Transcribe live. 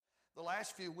The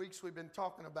last few weeks we've been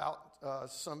talking about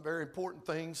some very important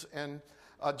things, and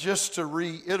just to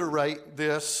reiterate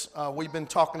this, we've been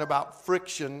talking about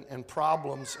friction and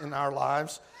problems in our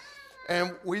lives,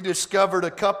 and we discovered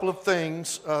a couple of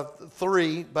things,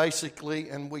 three basically,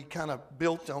 and we kind of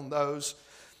built on those.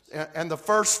 And the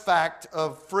first fact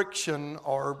of friction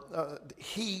or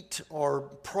heat or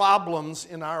problems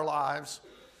in our lives,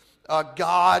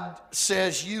 God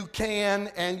says you can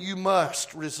and you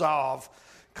must resolve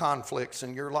conflicts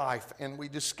in your life. And we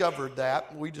discovered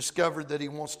that. We discovered that He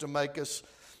wants to make us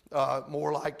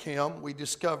more like Him. We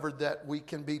discovered that we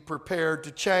can be prepared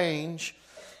to change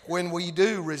when we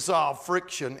do resolve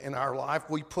friction in our life.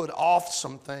 We put off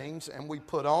some things and we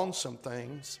put on some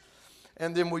things,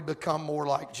 and then we become more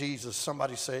like Jesus.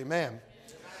 Somebody say amen.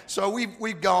 So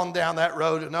we've gone down that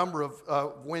road a number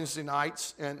of Wednesday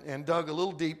nights and dug a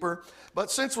little deeper. But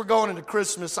since we're going into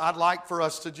Christmas, I'd like for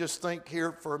us to just think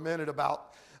here for a minute about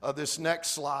this next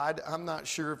slide. I'm not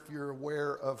sure if you're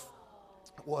aware of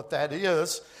what that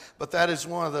is, but that is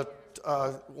one of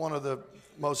the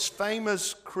most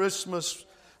famous Christmas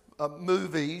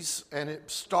movies, and it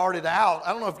started out,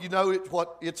 I don't know if you know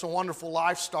what It's a Wonderful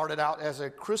Life started out as a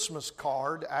Christmas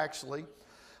card, actually.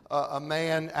 A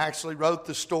man actually wrote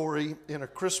the story in a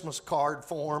Christmas card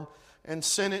form and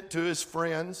sent it to his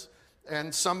friends,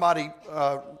 and somebody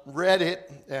read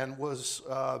it and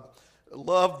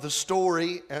loved the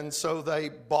story, and so they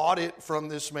bought it from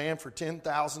this man for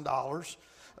 $10,000,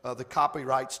 the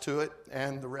copyrights to it,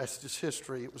 and the rest is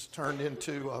history. It was turned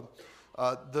into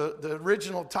the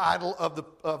original title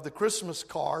of the Christmas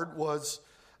card was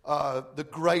The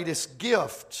Greatest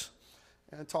Gift,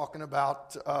 and talking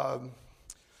about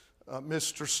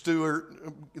Mr.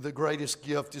 Stewart. The greatest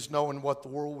gift is knowing what the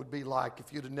world would be like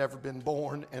if you'd have never been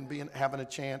born and having a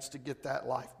chance to get that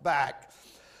life back.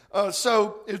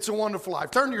 So it's a wonderful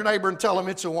life. Turn to your neighbor and tell him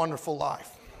it's a wonderful life.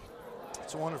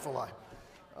 It's a wonderful life.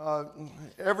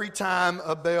 Every time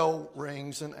a bell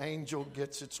rings, an angel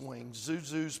gets its wings.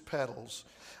 Zuzu's petals.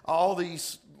 All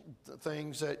these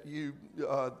things that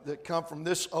that come from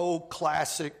this old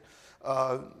classic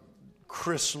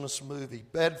Christmas movie,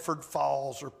 Bedford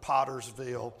Falls or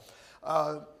Pottersville.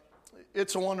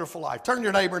 It's a wonderful life. Turn to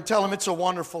your neighbor and tell him it's a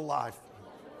wonderful life.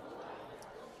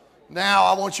 Now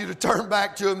I want you to turn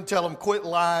back to him and tell him, quit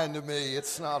lying to me.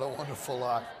 It's not a wonderful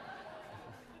life.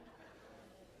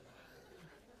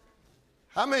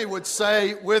 How many would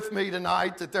say with me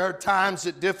tonight that there are times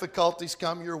that difficulties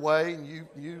come your way and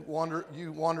you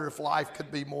wonder if life could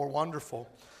be more wonderful?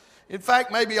 In fact,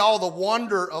 maybe all the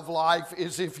wonder of life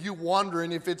is if you're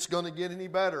wondering if it's going to get any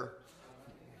better.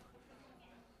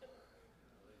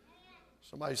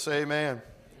 Somebody say amen.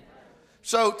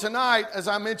 So tonight, as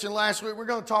I mentioned last week, we're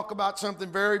going to talk about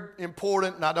something very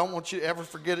important, and I don't want you to ever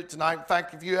forget it tonight. In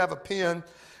fact, if you have a pen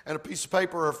and a piece of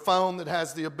paper or a phone that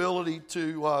has the ability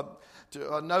to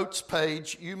a notes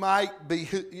page,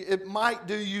 it might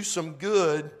do you some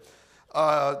good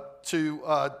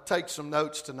to take some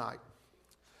notes tonight.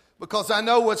 Because I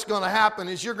know what's going to happen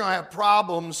is you're going to have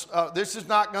problems. This is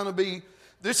not going to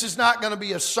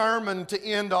be a sermon to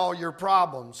end all your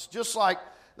problems. Just like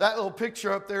that little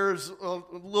picture up there is a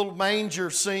little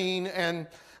manger scene, and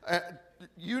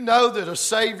you know that a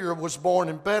Savior was born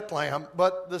in Bethlehem,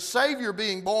 but the Savior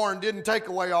being born didn't take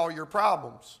away all your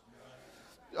problems.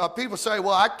 People say,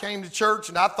 well, I came to church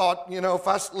and I thought, if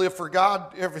I lived for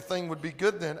God, everything would be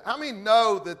good then.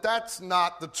 Know that that's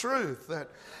not the truth. That,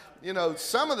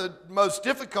 some of the most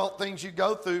difficult things you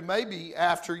go through maybe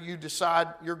after you decide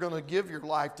you're going to give your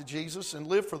life to Jesus and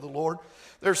live for the Lord.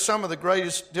 There's some of the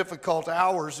greatest difficult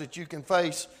hours that you can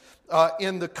face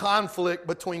in the conflict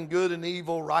between good and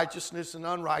evil, righteousness and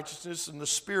unrighteousness, and the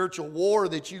spiritual war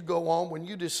that you go on when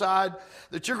you decide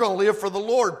that you're going to live for the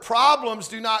Lord. Problems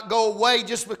do not go away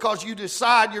just because you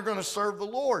decide you're going to serve the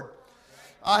Lord.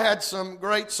 I had some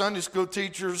great Sunday school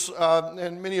teachers,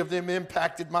 and many of them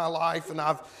impacted my life, and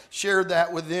I've shared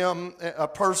that with them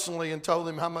personally and told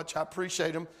them how much I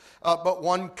appreciate them. But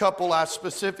one couple I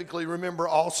specifically remember,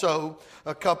 also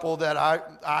a couple that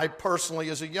I personally,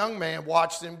 as a young man,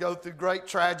 watched them go through great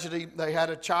tragedy. They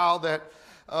had a child that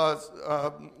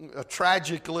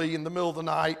tragically in the middle of the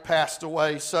night passed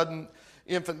away, sudden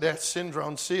infant death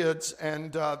syndrome, SIDS,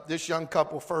 and this young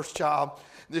couple, first child,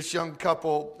 this young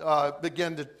couple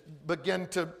began to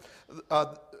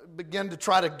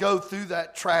try to go through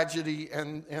that tragedy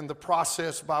and the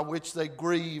process by which they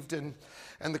grieved and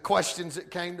the questions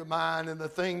that came to mind and the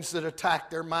things that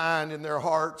attacked their mind and their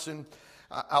hearts. And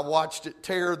I watched it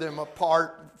tear them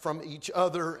apart from each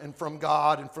other and from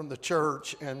God and from the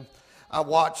church. And I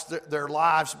watched their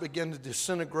lives begin to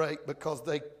disintegrate because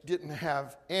they didn't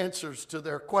have answers to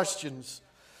their questions.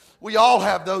 We all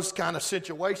have those kind of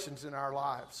situations in our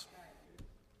lives.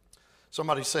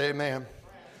 Somebody say amen.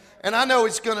 And I know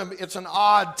it's an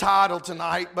odd title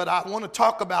tonight, but I want to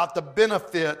talk about the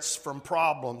benefits from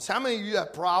problems. How many of you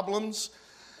have problems?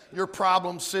 Your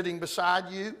problems sitting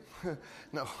beside you?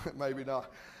 No, maybe not.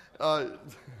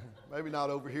 Maybe not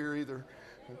over here either.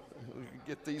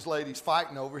 Get these ladies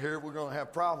fighting over here, we're going to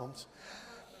have problems.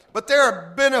 But there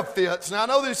are benefits. Now, I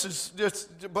know this is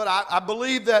just, but I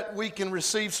believe that we can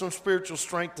receive some spiritual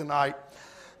strength tonight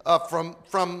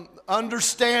from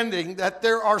understanding that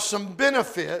there are some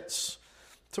benefits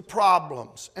to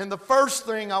problems. And the first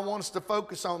thing I want us to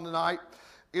focus on tonight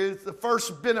is the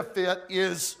first benefit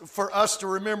is for us to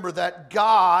remember that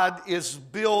God is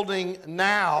building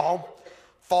now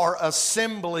for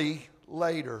assembly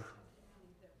later.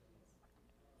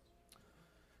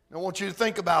 I want you to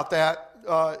think about that.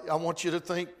 I want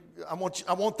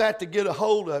that to get a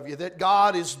hold of you, that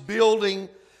God is building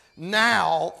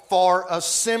now for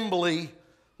assembly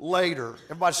later.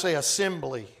 Everybody say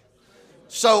assembly.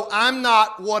 So I'm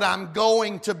not what I'm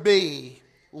going to be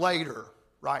later,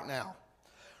 right now.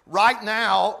 Right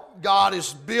now, God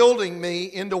is building me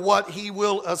into what He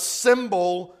will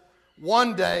assemble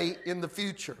one day in the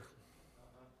future.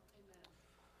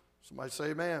 Somebody say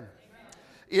amen.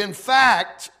 In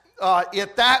fact,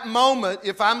 at that moment,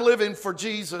 if I'm living for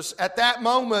Jesus, at that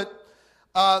moment,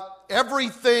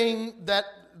 everything that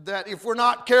if we're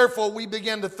not careful, we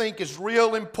begin to think is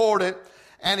real important,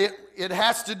 and it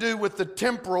has to do with the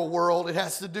temporal world. It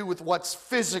has to do with what's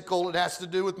physical. It has to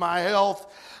do with my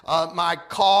health, my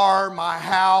car, my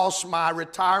house, my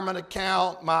retirement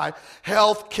account, my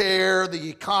health care, the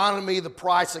economy, the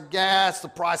price of gas, the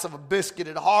price of a biscuit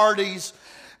at Hardee's.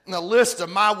 And the list of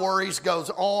my worries goes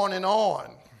on and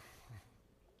on.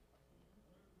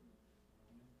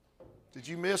 Did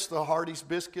you miss the Hardee's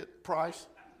biscuit price?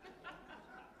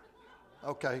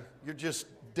 Okay, you're just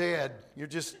dead. You're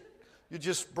just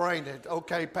brain dead.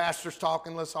 Okay, pastor's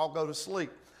talking, let's all go to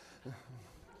sleep.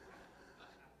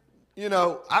 You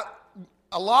know,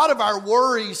 a lot of our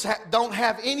worries don't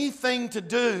have anything to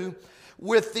do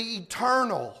with the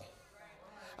eternal.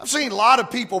 I've seen a lot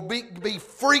of people be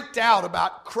freaked out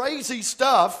about crazy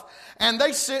stuff, and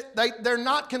they're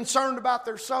not concerned about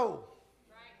their soul.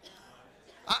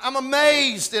 I'm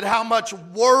amazed at how much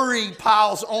worry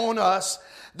piles on us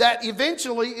that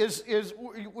eventually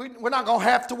we're not going to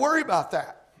have to worry about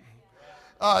that.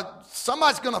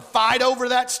 Somebody's going to fight over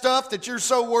that stuff that you're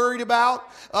so worried about.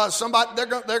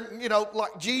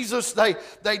 Like Jesus, they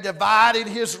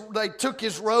took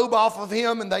his robe off of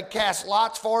him and they cast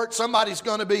lots for it. Somebody's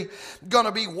going to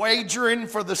be wagering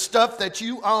for the stuff that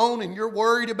you own and you're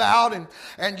worried about,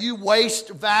 and you waste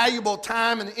valuable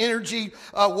time and energy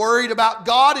worried about.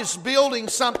 God is building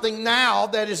something now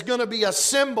that is going to be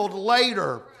assembled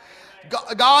later.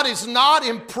 God is not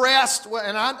impressed,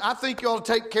 and I think you ought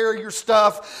to take care of your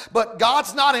stuff, but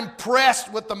God's not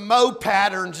impressed with the mow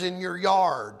patterns in your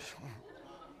yard.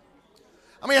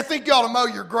 I mean, I think you ought to mow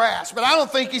your grass, but I don't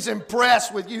think He's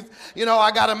impressed with you. You know,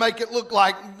 I got to make it look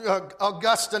like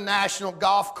Augusta National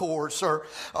Golf Course, or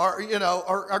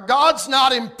God's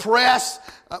not impressed.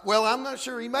 Well, I'm not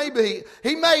sure. He may be.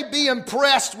 He may be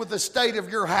impressed with the state of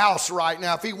your house right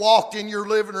now. If He walked in your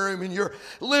living room and your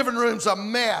living room's a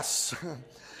mess,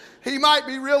 He might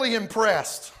be really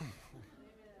impressed.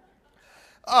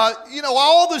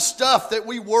 All the stuff that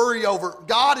we worry over,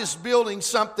 God is building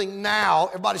something now.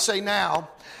 Everybody say now.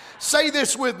 Say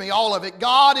this with me, all of it.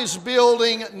 God is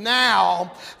building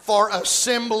now for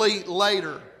assembly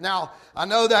later. Now, I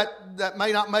know that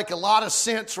may not make a lot of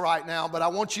sense right now, but I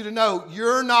want you to know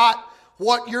you're not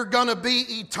what you're going to be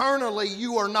eternally.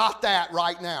 You are not that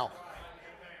right now.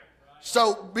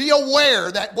 So be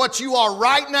aware that what you are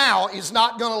right now is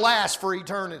not going to last for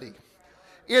eternity.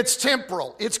 It's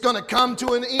temporal. It's going to come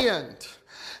to an end.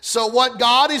 So what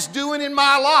God is doing in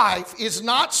my life is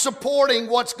not supporting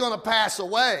what's going to pass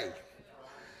away.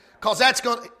 Because that's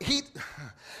going to...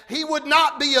 He would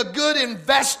not be a good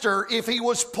investor if he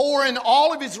was pouring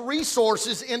all of his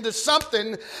resources into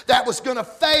something that was going to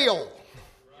fail.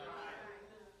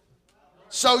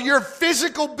 So your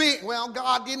physical being, well,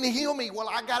 God didn't heal me. Well,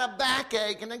 I got a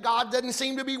backache, and then God doesn't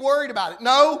seem to be worried about it.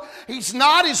 No, He's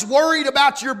not as worried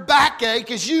about your backache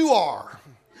as you are.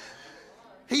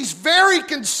 He's very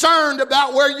concerned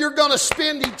about where you're going to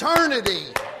spend eternity.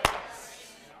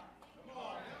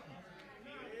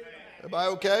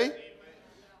 Everybody okay?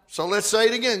 So let's say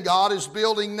it again. God is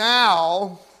building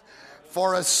now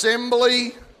for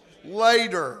assembly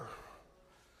later.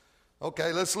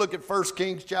 Okay, let's look at 1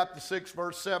 Kings chapter 6,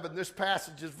 verse 7. This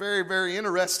passage is very, very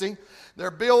interesting. They're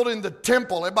building the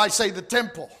temple. Everybody say the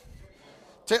temple.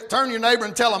 Turn to your neighbor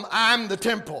and tell them, I'm the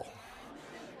temple.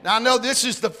 Now, I know this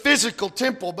is the physical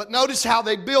temple, but notice how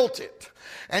they built it.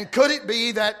 And could it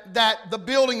be that the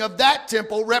building of that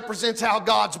temple represents how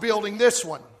God's building this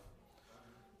one?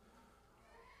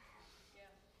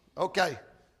 Okay.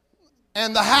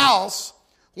 And the house,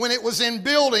 when it was in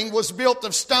building, was built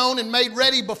of stone and made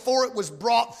ready before it was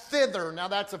brought thither. Now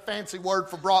that's a fancy word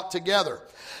for brought together.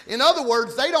 In other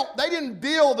words, they didn't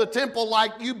build the temple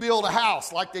like you build a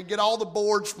house. Like they get all the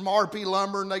boards from RP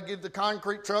Lumber and they get the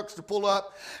concrete trucks to pull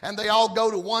up and they all go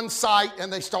to one site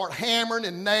and they start hammering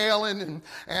and nailing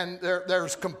and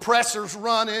there's compressors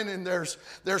running and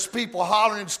there's people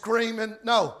hollering and screaming.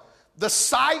 No, the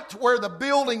site where the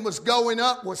building was going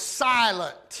up was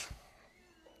silent.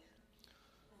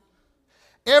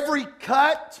 Every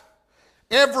cut,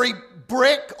 every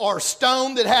brick or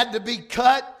stone that had to be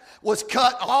cut was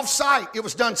cut off-site. It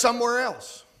was done somewhere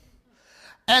else.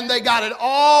 And they got it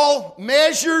all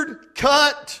measured,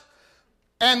 cut,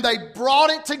 and they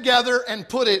brought it together and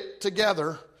put it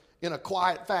together in a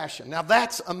quiet fashion. Now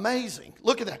that's amazing.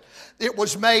 Look at that. It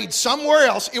was made somewhere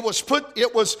else. It was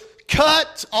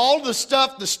cut, all the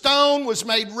stuff, the stone was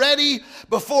made ready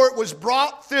before it was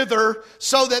brought thither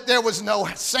so that there was no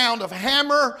sound of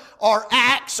hammer or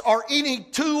axe or any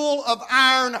tool of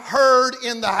iron heard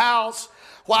in the house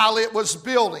while it was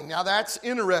building. Now that's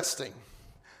interesting.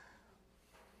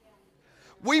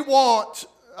 We want,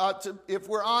 if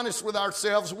we're honest with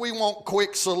ourselves, we want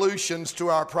quick solutions to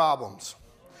our problems.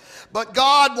 But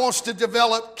God wants to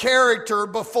develop character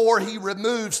before He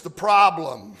removes the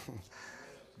problem.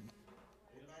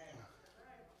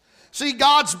 See,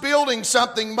 God's building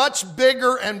something much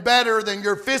bigger and better than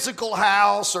your physical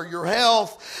house or your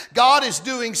health. God is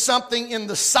doing something in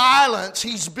the silence.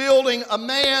 He's building a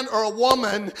man or a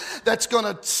woman that's going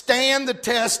to stand the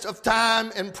test of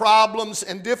time and problems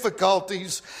and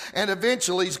difficulties. And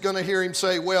eventually He's going to hear Him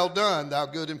say, well done, thou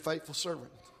good and faithful servant.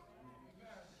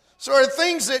 So there are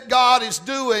things that God is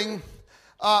doing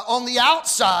on the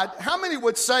outside. How many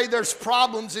would say there's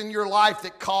problems in your life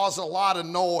that cause a lot of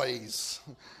noise?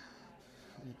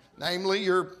 Namely,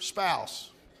 your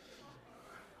spouse.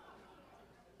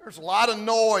 There's a lot of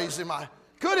noise in my...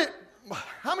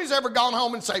 How many's ever gone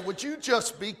home and say, would you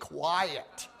just be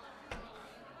quiet?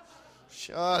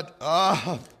 Shut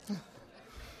up.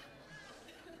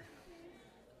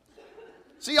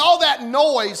 See, all that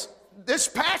noise, this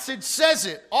passage says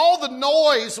it. All the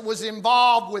noise was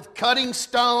involved with cutting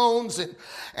stones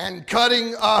and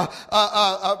cutting, the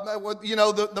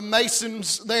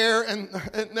masons there, and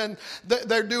then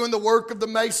they're doing the work of the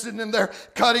mason, and they're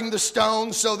cutting the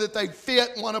stones so that they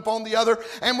fit one upon the other.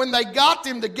 And when they got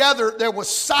them together, there was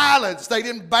silence. They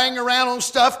didn't bang around on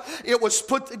stuff. It was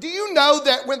put. Do you know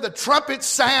that when the trumpet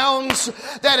sounds,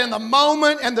 that in the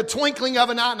moment and the twinkling of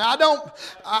an eye? Now,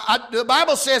 the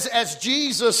Bible says, as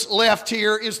Jesus left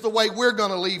here is the way we're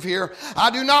going to leave here.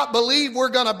 I do not believe we're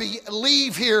going to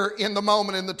leave here in the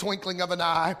moment, in the twinkling of an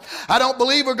eye. I don't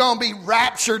believe we're going to be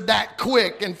raptured that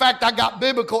quick. In fact, I got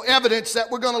biblical evidence that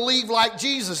we're going to leave like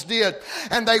Jesus did.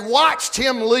 And they watched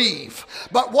Him leave.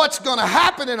 But what's going to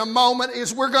happen in a moment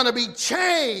is we're going to be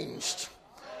changed.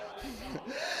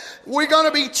 We're going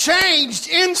to be changed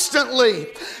instantly.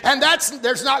 And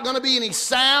there's not going to be any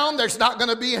sound. There's not going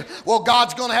to be, well,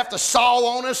 God's going to have to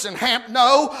saw on us and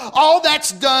No, all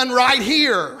that's done right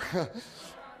here.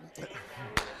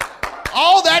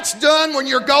 All that's done when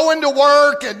you're going to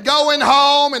work and going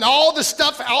home, and all the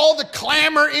stuff, all the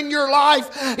clamor in your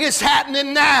life is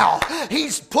happening now.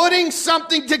 He's putting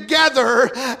something together,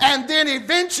 and then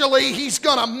eventually He's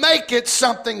going to make it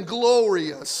something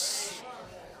glorious.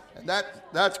 And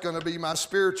that's going to be my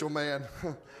spiritual man.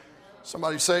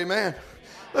 Somebody say amen.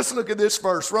 Let's look at this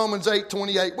verse, Romans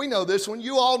 8:28. We know this one.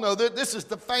 You all know that. This is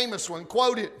the famous one.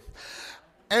 Quote it.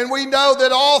 And we know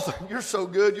that you're so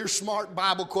good. You're smart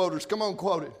Bible quoters. Come on,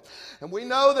 quote it. And we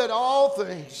know that all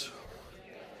things.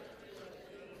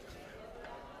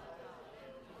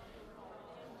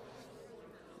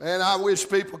 And I wish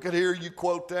people could hear you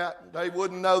quote that. They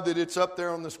wouldn't know that it's up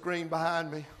there on the screen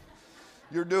behind me.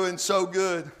 You're doing so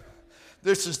good.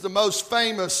 This is the most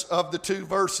famous of the two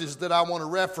verses that I want to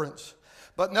reference.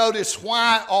 But notice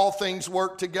why all things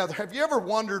work together. Have you ever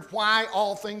wondered why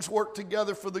all things work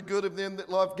together for the good of them that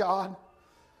love God?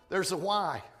 There's a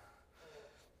why.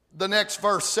 The next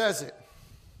verse says it.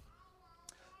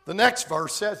 The next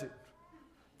verse says it.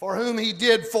 For whom He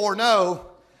did foreknow,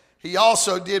 He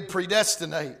also did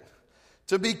predestinate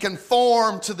to be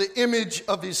conformed to the image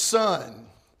of His Son,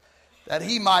 that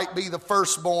he might be the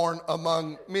firstborn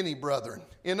among many brethren.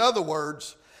 In other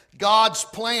words, God's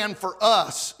plan for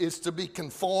us is to be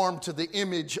conformed to the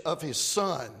image of his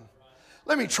Son.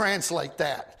 Let me translate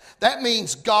that. That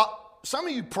means God, some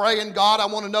of you praying, God, I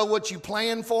want to know what you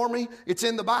plan for me. It's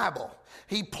in the Bible.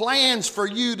 He plans for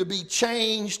you to be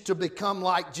changed to become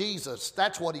like Jesus.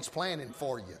 That's what he's planning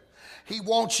for you. He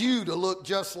wants you to look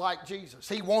just like Jesus.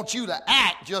 He wants you to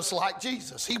act just like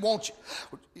Jesus. He wants you.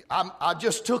 I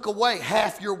just took away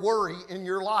half your worry in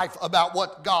your life about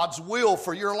what God's will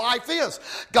for your life is.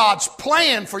 God's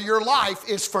plan for your life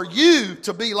is for you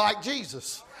to be like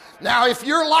Jesus. Now, if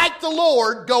you're like the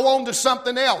Lord, go on to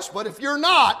something else. But if you're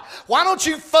not, why don't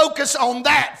you focus on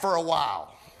that for a while?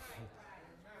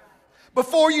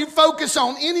 Before you focus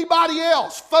on anybody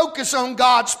else, focus on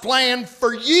God's plan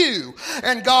for you.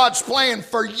 And God's plan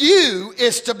for you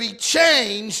is to be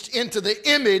changed into the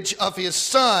image of his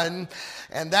Son,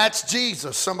 and that's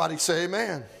Jesus. Somebody say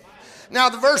amen. Now,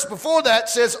 the verse before that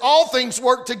says, all things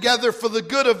work together for the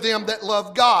good of them that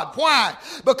love God. Why?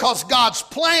 Because God's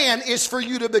plan is for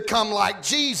you to become like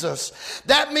Jesus.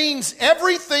 That means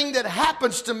everything that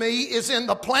happens to me is in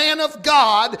the plan of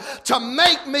God to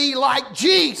make me like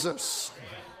Jesus.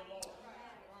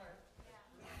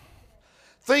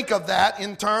 Think of that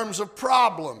in terms of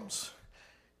problems.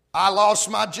 I lost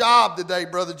my job today,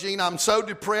 Brother Gene. I'm so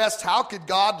depressed. How could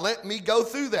God let me go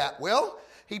through that? Well,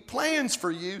 he plans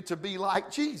for you to be like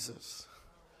Jesus.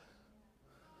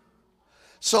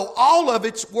 So all of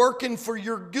it's working for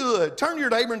your good. Turn to your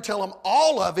neighbor and tell them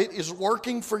all of it is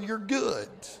working for your good.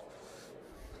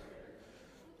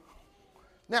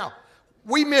 Now,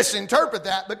 we misinterpret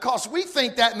that because we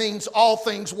think that means all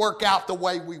things work out the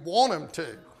way we want them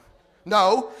to.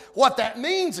 No, what that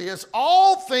means is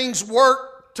all things work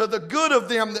to the good of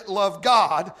them that love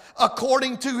God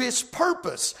according to his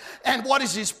purpose. And what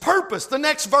is his purpose? The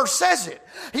next verse says it.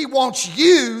 He wants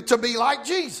you to be like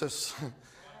Jesus.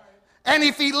 And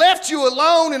if he left you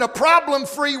alone in a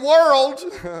problem-free world,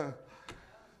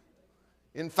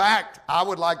 in fact, I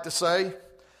would like to say,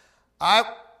 I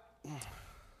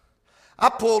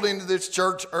pulled into this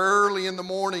church early in the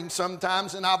morning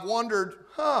sometimes, and I've wondered,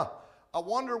 I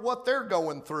wonder what they're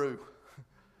going through.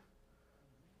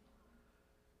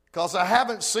 Because I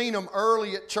haven't seen them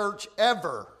early at church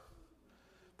ever.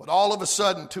 But all of a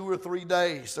sudden, 2 or 3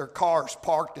 days, their car's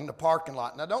parked in the parking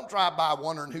lot. Now, don't drive by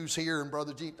wondering who's here and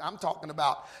Brother G. I'm talking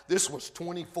about this was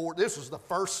the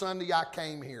first Sunday I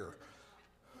came here.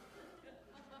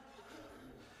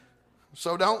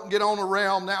 So don't get on a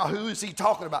realm now. Who is he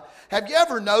talking about? Have you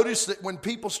ever noticed that when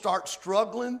people start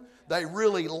struggling, they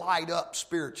really light up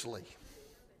spiritually?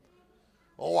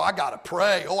 Oh, I got to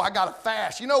pray. Oh, I got to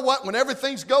fast. You know what? When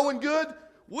everything's going good,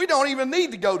 we don't even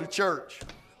need to go to church.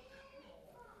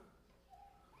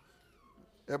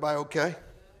 Everybody okay?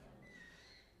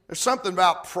 There's something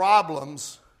about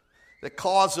problems that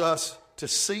cause us to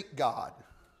seek God.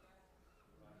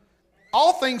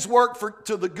 All things work for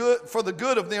the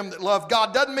good of them that love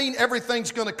God. Doesn't mean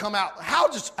everything's going to come out. How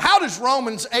does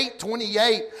Romans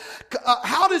 8:28,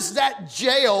 how does that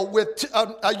jail with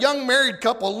a young married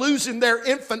couple losing their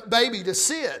infant baby to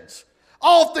SIDS?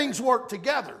 All things work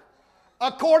together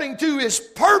according to his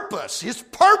purpose. His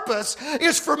purpose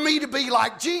is for me to be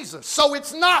like Jesus. So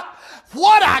it's not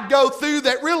what I go through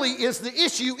that really is the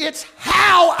issue. It's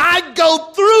how I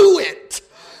go through it.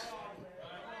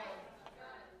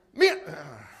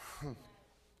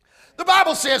 The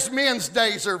Bible says men's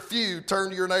days are few. Turn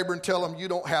to your neighbor and tell them you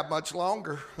don't have much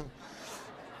longer.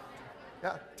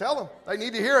 Yeah, tell them. They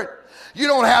need to hear it. You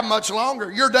don't have much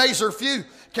longer. Your days are few.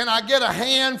 Can I get a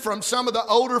hand from some of the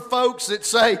older folks that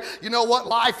say, you know what,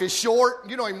 life is short?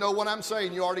 You don't even know what I'm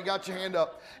saying. You already got your hand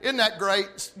up. Isn't that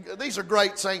great? These are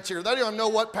great saints here. They don't even know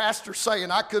what pastor's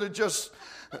saying. I could have just,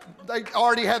 they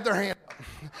already had their hand up.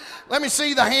 Let me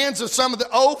see the hands of some of the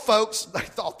old folks. They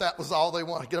thought that was all they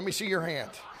wanted. Let me see your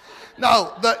hand.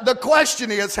 No, the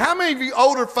question is, how many of you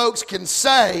older folks can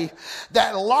say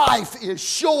that life is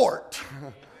short?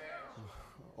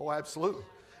 Oh, absolutely.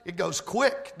 It goes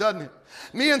quick, doesn't it?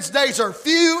 Men's days are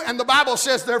few, and the Bible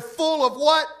says they're full of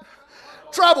what?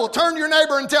 Trouble. Turn to your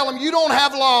neighbor and tell them you don't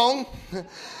have long,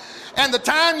 and the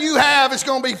time you have is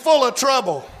going to be full of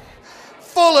trouble.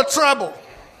 Full of trouble.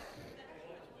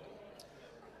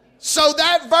 So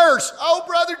that verse, oh,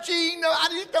 Brother Gene, I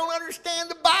just don't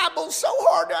understand the Bible. It's so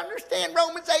hard to understand.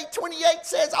 Romans 8:28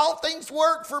 says all things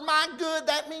work for my good.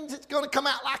 That means it's going to come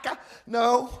out like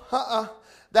no,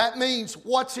 That means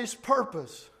what's his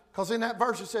purpose? Because in that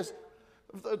verse it says,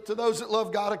 to those that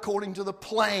love God according to the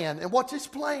plan. And what's his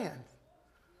plan?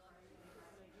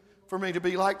 For me to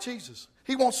be like Jesus.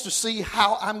 He wants to see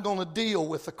how I'm going to deal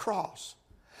with the cross.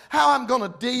 How I'm going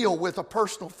to deal with a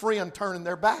personal friend turning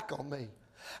their back on me.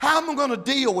 How am I going to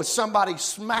deal with somebody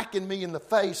smacking me in the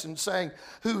face and saying,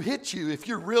 "Who hit you?" If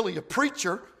you're really a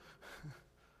preacher.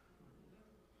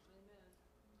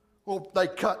 Well, they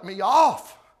cut me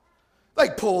off. They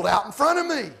pulled out in front of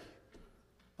me.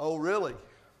 Oh, really?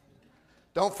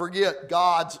 Don't forget,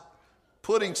 God's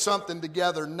putting something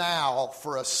together now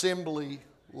for assembly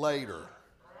later.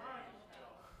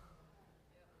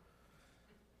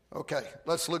 Okay,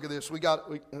 let's look at this.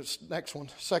 This next one,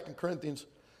 2 Corinthians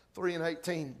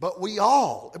 3:18. But we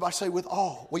all, everybody say with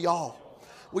all, we all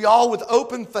with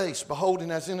open face,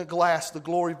 beholding as in a glass the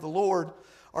glory of the Lord,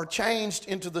 are changed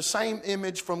into the same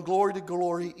image from glory to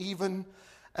glory, even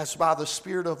as by the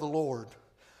Spirit of the Lord.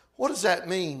 What does that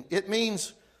mean? It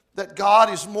means that God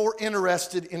is more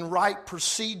interested in right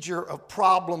procedure of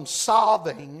problem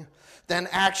solving than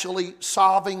actually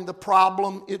solving the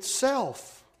problem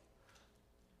itself.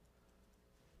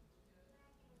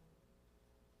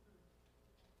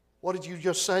 What did you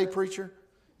just say, preacher?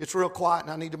 It's real quiet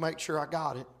and I need to make sure I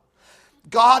got it.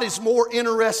 God is more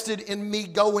interested in me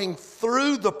going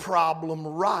through the problem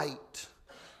right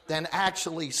than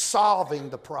actually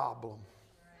solving the problem.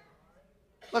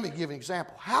 Let me give you an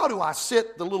example. How do I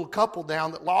sit the little couple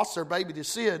down that lost their baby to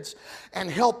SIDS and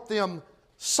help them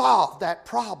solve that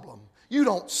problem? You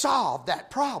don't solve that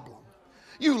problem.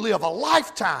 You live a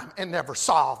lifetime and never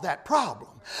solve that problem.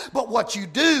 But what you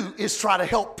do is try to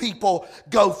help people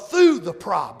go through the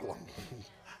problem.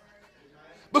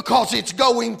 Because it's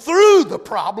going through the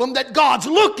problem that God's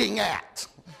looking at.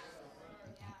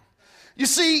 You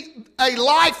see, a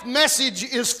life message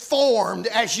is formed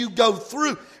as you go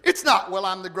through. It's not, well,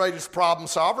 I'm the greatest problem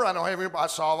solver. I don't have anybody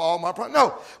solve all my problems.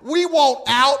 No, we want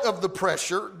out of the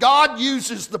pressure. God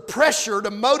uses the pressure to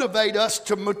motivate us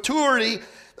to maturity.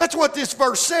 That's what this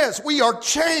verse says. We are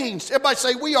changed. Everybody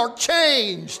say, we are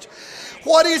changed.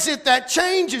 What is it that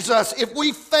changes us? If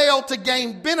we fail to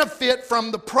gain benefit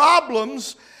from the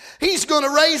problems, He's going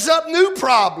to raise up new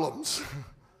problems.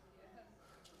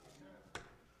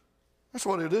 That's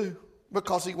what He'll do,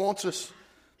 because He wants us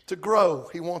to grow.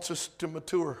 He wants us to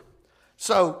mature.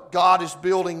 So God is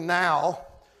building now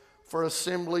for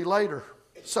assembly later.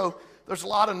 So there's a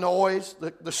lot of noise.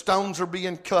 The stones are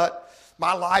being cut.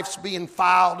 My life's being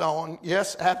filed on.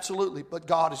 Yes, absolutely. But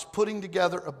God is putting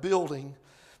together a building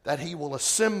that He will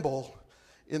assemble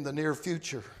in the near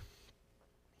future.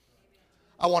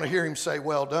 I want to hear Him say,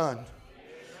 well done.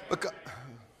 Because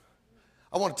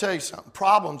I want to tell you something.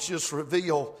 Problems just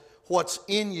reveal what's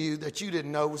in you that you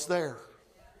didn't know was there.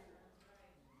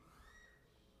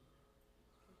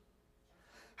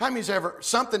 How many's ever,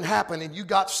 something happened and you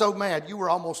got so mad you were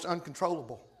almost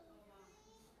uncontrollable?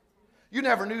 You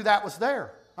never knew that was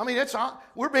there. I mean,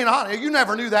 we're being honest. You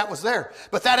never knew that was there.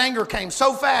 But that anger came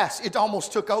so fast, it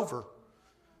almost took over.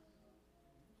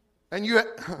 And your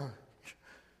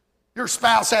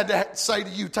spouse had to say to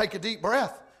you, take a deep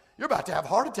breath. You're about to have a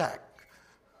heart attack.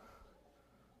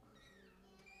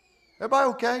 Everybody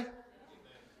okay?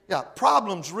 Yeah,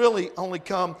 problems really only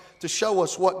come to show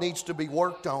us what needs to be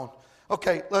worked on.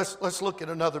 Okay, let's look at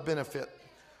another benefit.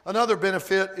 Another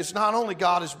benefit is not only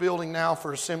God is building now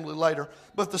for assembly later,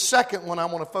 but the second one I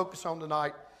want to focus on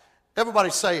tonight.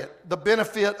 Everybody say it. The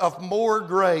benefit of more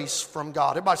grace from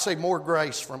God. Everybody say more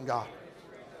grace from God.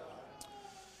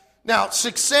 Now,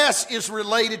 success is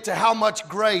related to how much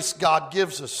grace God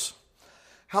gives us.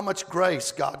 How much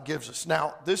grace God gives us.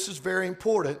 Now, this is very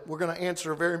important. We're going to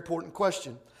answer a very important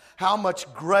question. How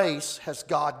much grace has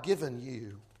God given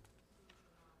you?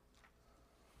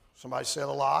 Somebody said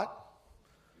a lot.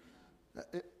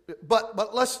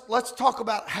 But let's talk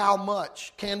about how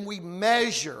much. Can we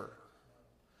measure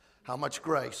how much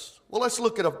grace? Well, let's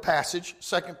look at a passage,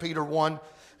 2 Peter 1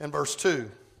 and verse 2.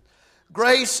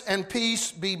 Grace and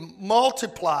peace be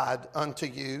multiplied unto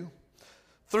you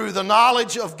through the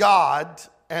knowledge of God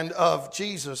and of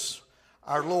Jesus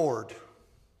our Lord.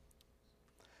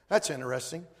 That's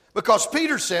interesting. Because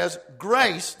Peter says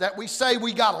grace that we say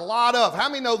we got a lot of. How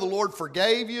many know the Lord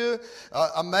forgave you?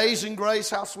 Amazing grace,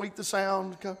 how sweet the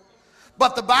sound.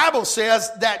 But the Bible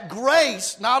says that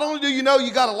grace, not only do you know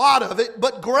you got a lot of it,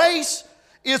 but grace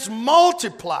is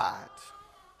multiplied.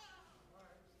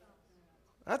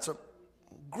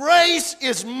 Grace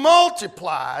is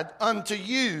multiplied unto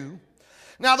you.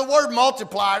 Now the word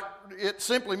multiply, it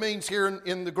simply means here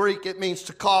in the Greek, it means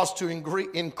to cause to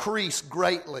increase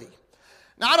greatly.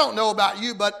 Now, I don't know about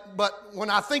you, but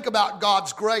when I think about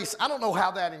God's grace, I don't know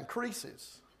how that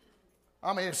increases.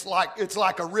 I mean, it's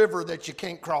like a river that you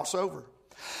can't cross over.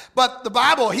 But the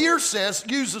Bible here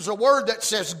uses a word that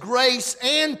says grace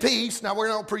and peace. Now, we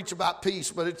don't preach about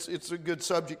peace, but it's a good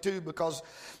subject too, because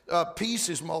peace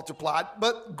is multiplied.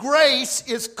 But grace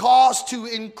is caused to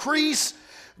increase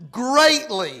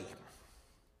greatly.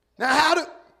 Now,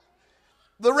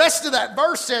 the rest of that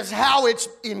verse says how it's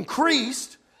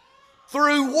increased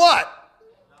through what?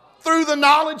 Through the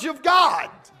knowledge of God.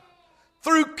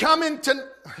 Through coming to,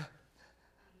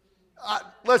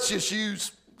 let's just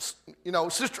use,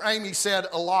 Sister Amy said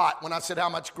a lot when I said, how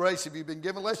much grace have you been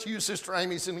given? Let's use Sister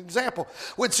Amy as an example.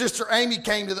 When Sister Amy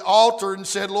came to the altar and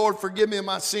said, Lord, forgive me of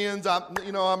my sins. I'm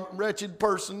a wretched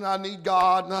person. I need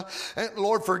God. And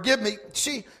Lord, forgive me.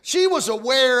 She was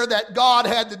aware that God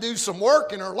had to do some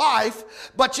work in her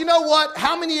life. But you know what?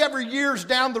 How many ever years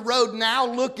down the road now,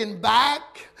 looking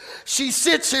back, she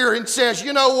sits here and says,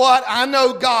 you know what? I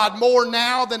know God more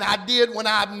now than I did when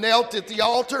I knelt at the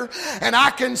altar. And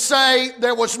I can say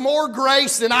there was more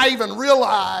grace than I even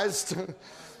realized.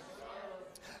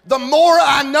 The more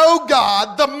I know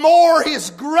God, the more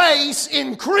His grace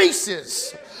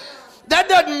increases. That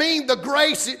doesn't mean the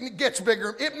grace gets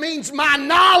bigger. It means my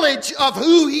knowledge of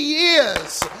who He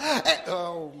is.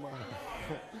 Oh my.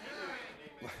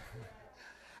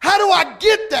 How do I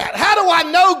get that? How do I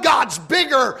know God's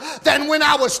bigger than when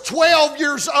I was 12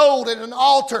 years old at an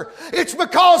altar? It's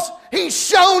because He's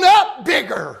shown up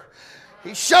bigger.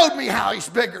 He showed me how He's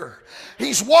bigger.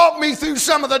 He's walked me through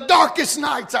some of the darkest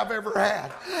nights I've ever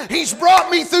had. He's brought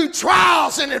me through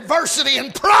trials and adversity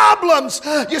and problems.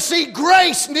 You see,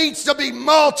 grace needs to be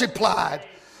multiplied.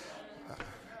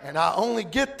 And I only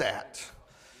get that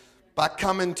by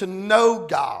coming to know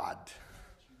God.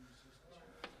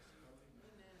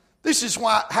 This is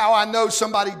how I know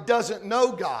somebody doesn't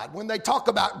know God. When they talk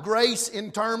about grace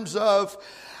in terms of,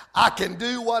 I can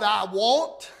do what I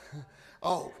want.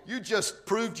 Oh, you just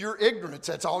proved your ignorance.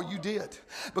 That's all you did.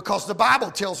 Because the Bible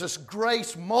tells us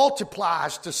grace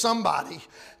multiplies to somebody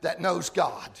that knows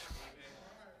God.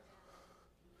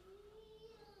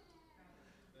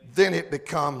 Then it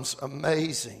becomes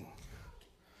amazing.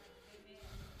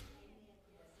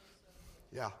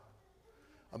 Yeah,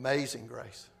 amazing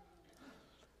grace.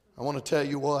 I want to tell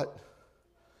you what,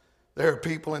 there are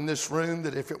people in this room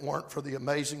that if it weren't for the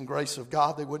amazing grace of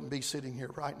God, they wouldn't be sitting here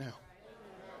right now.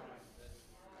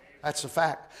 That's a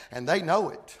fact, and they know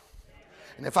it.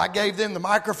 And if I gave them the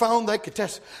microphone, they could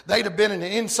test. They'd have been in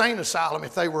an insane asylum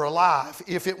if they were alive,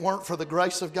 if it weren't for the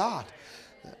grace of God.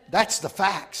 That's the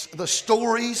facts, the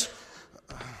stories.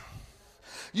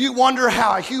 You wonder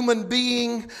how a human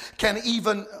being can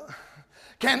even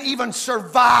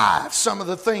survive some of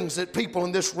the things that people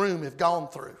in this room have gone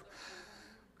through.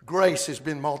 Grace has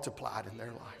been multiplied in their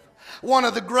life. One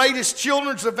of the greatest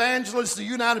children's evangelists the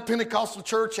United Pentecostal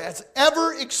Church has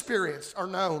ever experienced or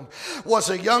known was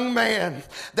a young man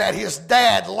that his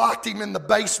dad locked him in the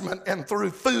basement and threw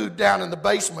food down in the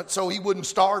basement so he wouldn't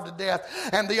starve to death.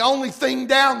 And the only thing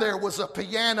down there was a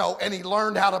piano, and he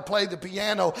learned how to play the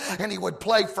piano, and he would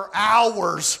play for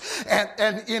hours.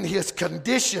 And in his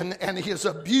condition and his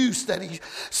abuse that he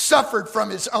suffered from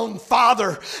his own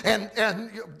father.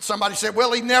 And somebody said,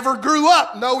 well, he never grew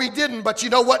up. No, he didn't. But you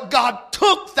know what? God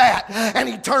took that and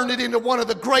He turned it into one of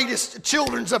the greatest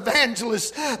children's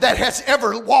evangelists that has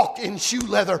ever walked in shoe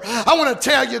leather. I want to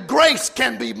tell you, grace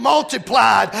can be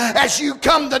multiplied as you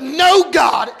come to know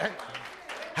God.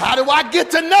 How do I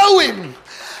get to know Him?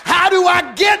 How do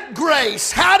I get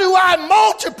grace? How do I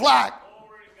multiply?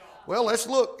 Well, let's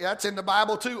look. That's in the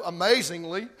Bible too.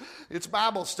 Amazingly, it's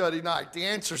Bible study night. The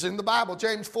answer's in the Bible,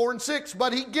 James 4:6.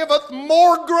 But He giveth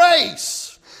more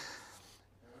grace.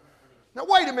 Now,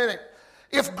 wait a minute.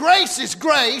 If grace is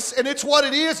grace and it's what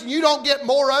it is and you don't get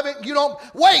more of it,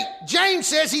 wait, James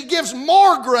says He gives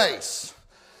more grace.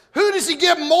 Who does He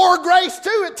give more grace to?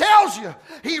 It tells you.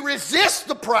 He resists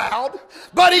the proud,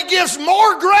 but He gives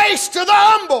more grace to the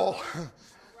humble.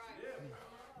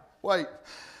 Wait,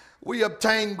 we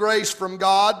obtain grace from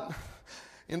God.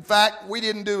 In fact, we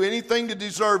didn't do anything to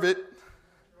deserve it.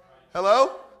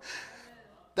 Hello?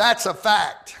 That's a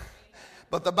fact.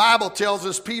 But the Bible tells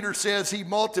us, Peter says He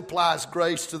multiplies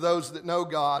grace to those that know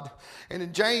God. And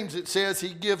in James it says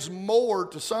He gives more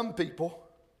to some people.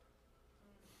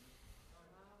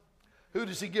 Who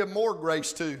does He give more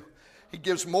grace to? He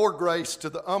gives more grace to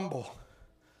the humble.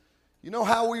 You know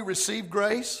how we receive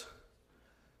grace?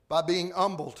 By being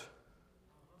humbled.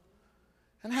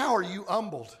 And how are you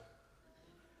humbled?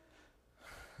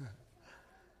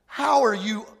 How are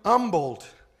you humbled?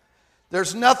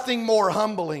 There's nothing more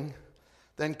humbling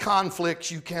than conflicts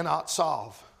you cannot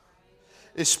solve,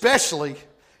 especially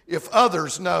if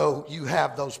others know you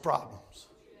have those problems.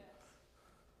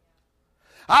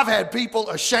 I've had people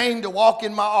ashamed to walk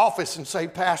in my office and say,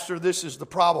 Pastor, this is the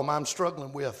problem I'm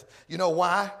struggling with. You know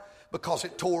why? Because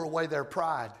it tore away their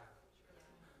pride.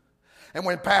 And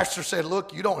when Pastor said,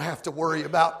 look, you don't have to worry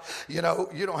about, you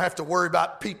don't have to worry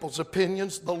about people's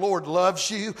opinions. The Lord loves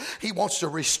you. He wants to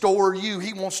restore you.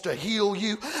 He wants to heal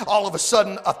you. All of a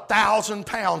sudden, 1,000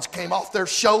 pounds came off their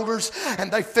shoulders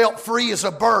and they felt free as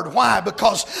a bird. Why?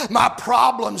 Because my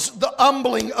problems, the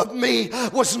humbling of me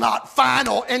was not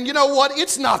final. And you know what?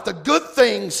 It's not the good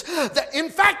things. In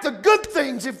fact, the good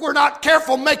things, if we're not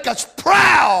careful, make us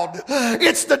proud.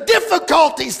 It's the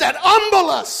difficulties that humble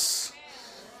us.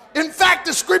 In fact,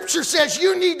 the scripture says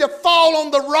you need to fall on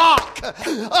the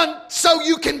rock so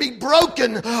you can be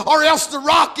broken, or else the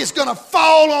rock is going to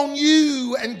fall on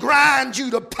you and grind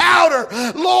you to powder.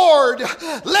 Lord,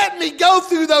 let me go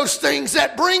through those things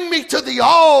that bring me to the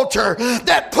altar,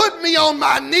 that put me on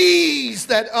my knees,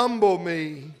 that humble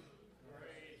me.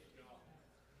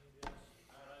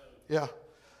 Yeah.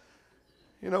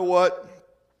 You know what?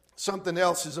 Something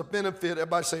else is a benefit.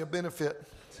 Everybody say a benefit.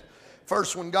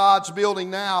 First one, God's building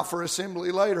now for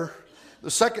assembly later.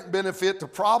 The second benefit to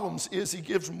problems is He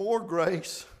gives more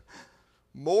grace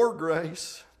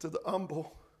to the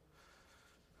humble.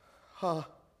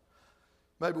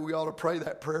 Maybe we ought to pray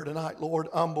that prayer tonight. Lord,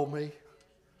 humble me.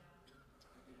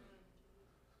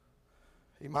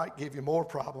 He might give you more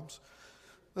problems.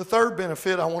 The third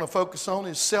benefit I want to focus on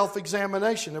is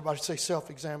self-examination. Everybody say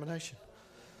self-examination.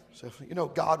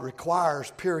 God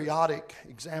requires periodic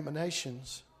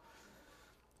examinations.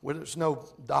 Well, there's no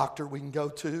doctor we can go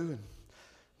to and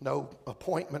no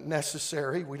appointment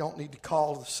necessary. We don't need to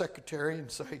call the secretary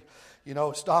and say,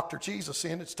 it's Dr. Jesus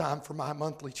in. It's time for my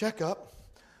monthly checkup.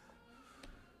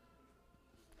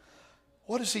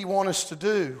 What does He want us to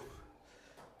do?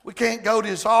 We can't go to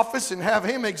His office and have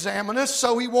Him examine us,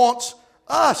 so He wants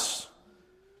us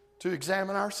to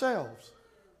examine ourselves.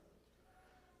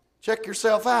 Check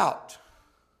yourself out.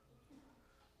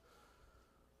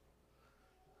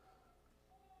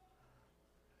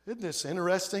 Isn't this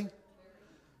interesting?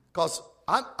 Because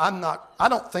I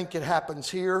don't think it happens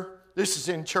here. This is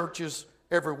in churches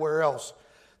everywhere else.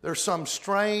 There's some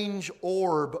strange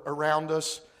orb around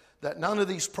us that none of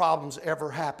these problems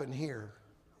ever happen here.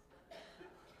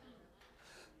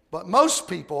 But most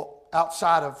people,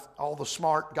 outside of all the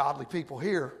smart, godly people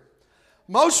here,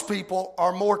 most people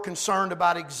are more concerned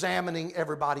about examining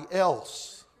everybody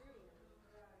else.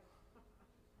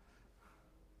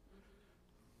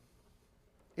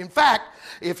 In fact,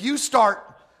 if you start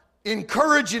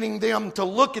encouraging them to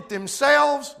look at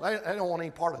themselves, they don't want any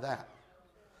part of that.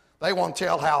 They want to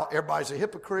tell how everybody's a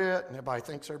hypocrite and everybody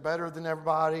thinks they're better than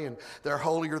everybody and they're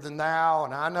holier than thou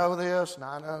and I know this and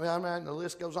I know that, and the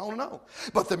list goes on and on.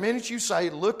 But the minute you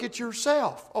say, look at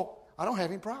yourself, oh, I don't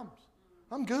have any problems.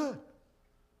 I'm good.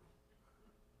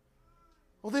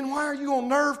 Well, then why are you on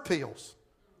nerve pills?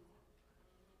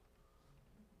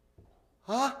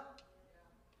 Huh?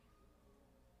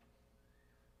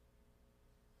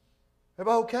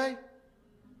 Everybody okay?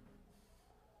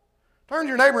 Turn to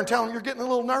your neighbor and tell him you're getting a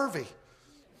little nervy.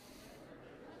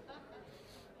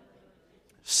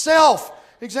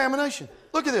 Self-examination.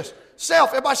 Look at this.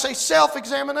 Everybody say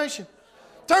self-examination.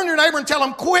 Turn to your neighbor and tell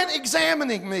him, quit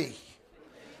examining me.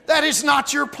 That is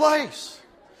not your place.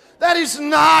 That is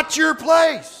not your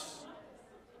place.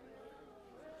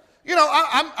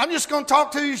 I'm just going to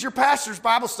talk to you as your pastor's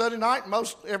Bible study night.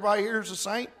 Everybody here is a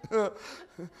saint.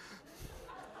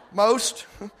 Most.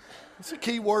 That's a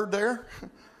key word there.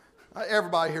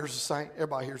 Everybody here's a saint.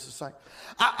 Everybody here's a saint.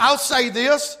 I'll say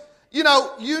this.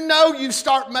 You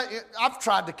start. I've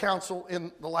tried to counsel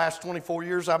in the last 24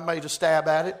 years. I've made a stab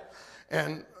at it.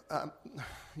 And,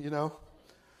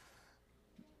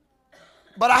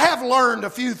 But I have learned a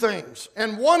few things.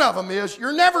 And one of them is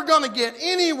you're never going to get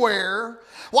anywhere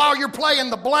while you're playing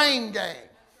the blame game.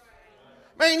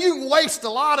 Man, you can waste a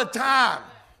lot of time.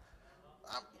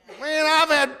 Man, I've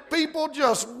had people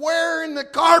just wearing the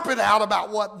carpet out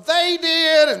about what they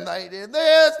did and they did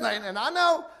this. And I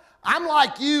know I'm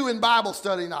like you in Bible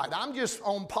study night. I'm just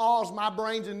on pause. My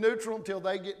brain's in neutral until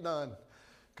they get done.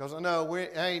 Because I know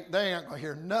they ain't going to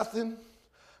hear nothing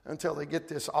until they get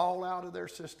this all out of their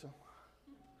system.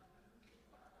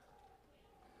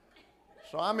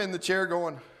 So I'm in the chair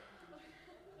going,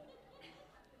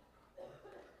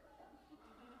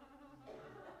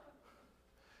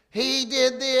 he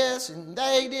did this and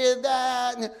they did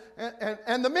that.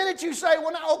 And the minute you say,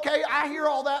 well, no, okay, I hear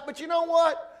all that, but you know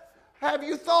what? Have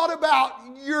you thought about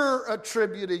you're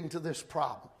attributing to this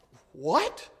problem?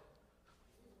 What?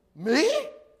 Me?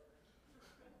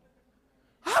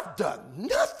 I've done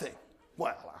nothing.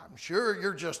 Well, I'm sure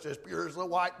you're just as pure as the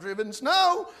white driven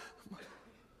snow.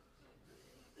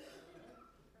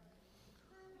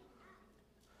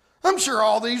 I'm sure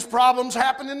all these problems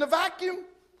happen in the vacuum.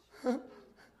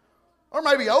 Or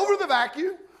maybe over the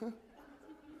vacuum.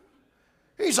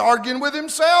 He's arguing with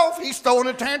himself. He's throwing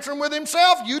a tantrum with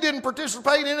himself. You didn't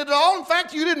participate in it at all. In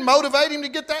fact, you didn't motivate him to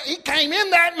get that. He came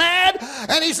in that mad,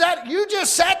 and you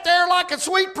just sat there like a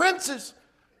sweet princess.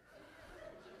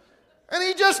 And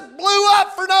he just blew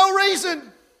up for no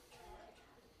reason.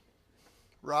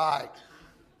 Right.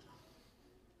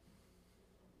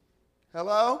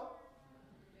 Hello?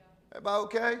 Everybody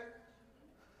okay?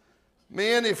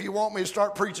 Men, if you want me to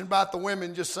start preaching about the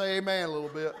women, just say amen a little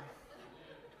bit.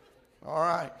 All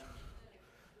right.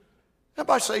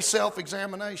 Everybody say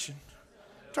self-examination.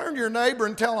 Turn to your neighbor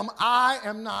and tell them, I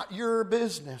am not your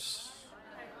business.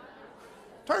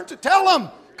 Tell them,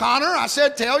 Connor, I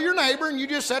said tell your neighbor, and you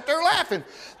just sat there laughing.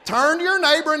 Turn to your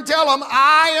neighbor and tell them,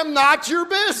 I am not your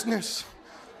business.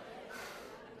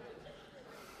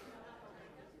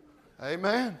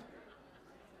 Amen.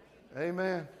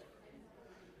 Amen.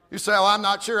 You say, well, I'm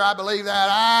not sure I believe that.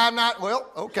 I'm not.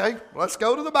 Well, okay, let's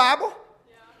go to the Bible.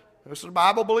 This is a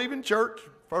Bible-believing church,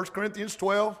 1 Corinthians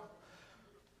 12.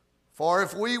 For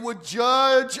if we would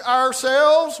judge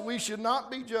ourselves, we should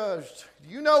not be judged. Do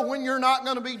you know when you're not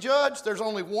going to be judged? There's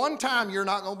only one time you're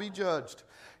not going to be judged,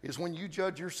 is when you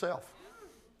judge yourself.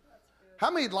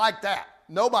 How many like that?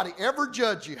 Nobody ever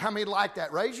judged you. How many like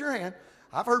that? Raise your hand.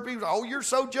 I've heard people say, oh, you're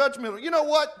so judgmental. You know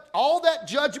what? All that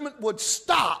judgment would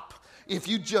stop if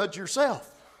you judge yourself.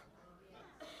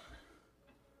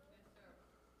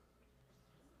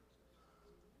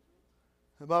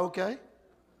 Am I okay?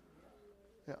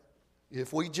 Yeah.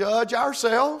 If we judge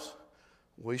ourselves,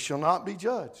 we shall not be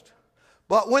judged.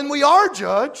 But when we are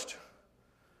judged,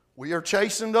 we are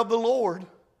chastened of the Lord,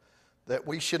 that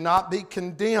we should not be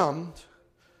condemned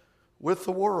with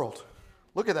the world.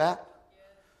 Look at that.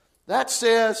 That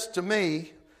says to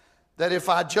me that if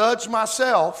I judge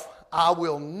myself, I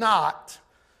will not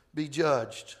be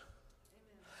judged.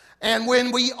 And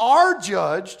when we are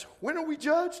judged, when are we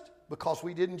judged? Because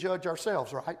we didn't judge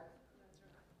ourselves, right?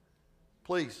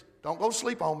 Please, don't go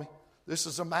sleep on me. This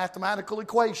is a mathematical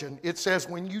equation. It says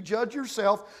when you judge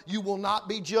yourself, you will not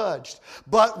be judged.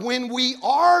 But when we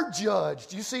are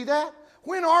judged, you see that?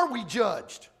 When are we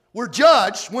judged? We're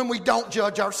judged when we don't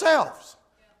judge ourselves.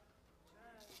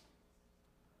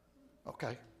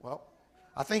 Okay, well,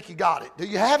 I think you got it. Do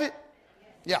you have it?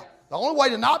 Yeah. The only way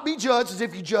to not be judged is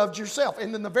if you judge yourself.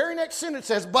 And then the very next sentence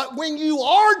says, but when you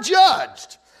are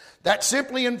judged, that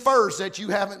simply infers that you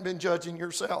haven't been judging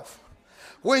yourself.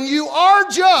 When you are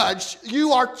judged,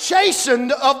 you are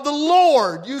chastened of the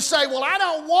Lord. You say, well, I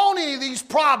don't want any of these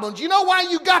problems. You know why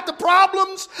you got the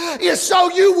problems? Is so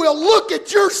you will look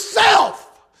at yourself.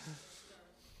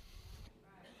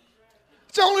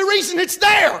 It's the only reason it's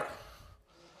there.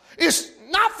 It's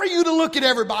not for you to look at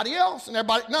everybody else and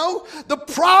everybody. No, the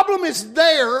problem is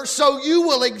there so you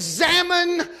will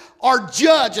examine or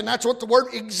judge. And that's what the word,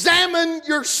 examine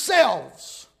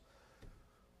yourselves.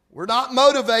 We're not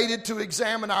motivated to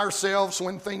examine ourselves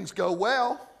when things go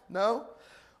well. No,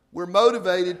 we're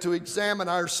motivated to examine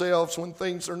ourselves when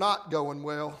things are not going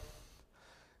well.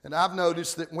 And I've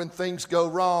noticed that when things go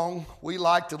wrong, we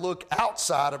like to look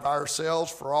outside of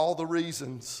ourselves for all the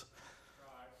reasons.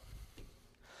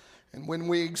 And when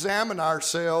we examine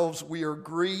ourselves, we are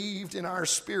grieved in our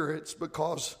spirits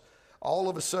because all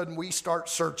of a sudden we start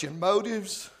searching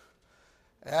motives,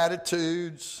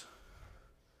 attitudes.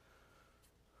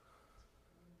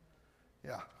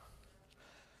 Yeah.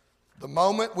 The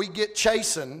moment we get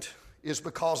chastened is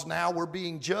because now we're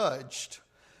being judged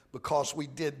because we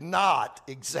did not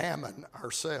examine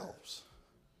ourselves.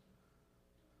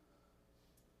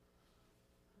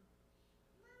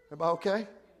 Everybody okay?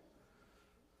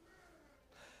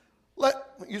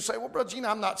 You say, well, Brother Gene,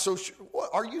 I'm not so sure.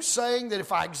 What, are you saying that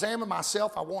if I examine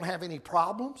myself, I won't have any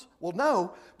problems? Well,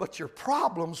 no, but your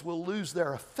problems will lose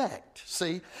their effect.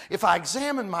 See, if I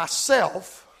examine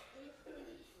myself,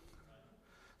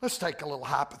 let's take a little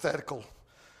hypothetical.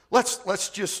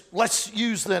 Let's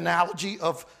use the analogy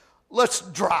of let's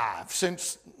drive.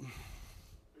 Since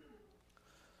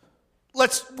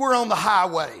we're on the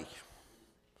highway,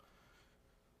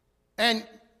 and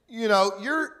you know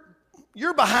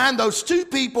you're behind those two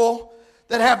people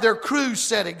that have their cruise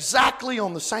set exactly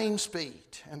on the same speed.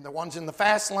 And the one's in the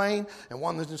fast lane and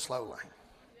one that's in the slow lane.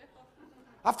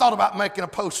 I've thought about making a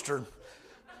poster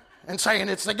and saying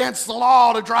it's against the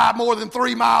law to drive more than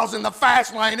 3 miles in the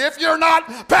fast lane if you're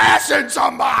not passing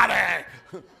somebody.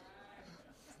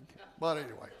 But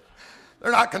anyway,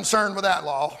 they're not concerned with that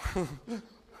law.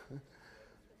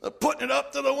 Putting it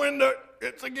up to the window,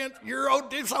 you're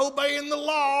disobeying the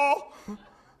law.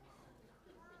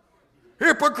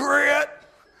 Hypocrite.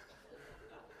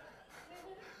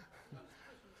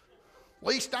 At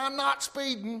least I'm not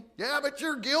speeding. Yeah, but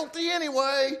you're guilty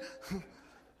anyway.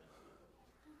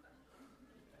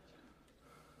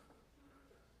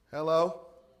 Hello?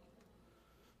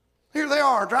 Here they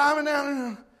are driving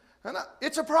down, and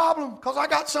it's a problem because I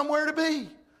got somewhere to be.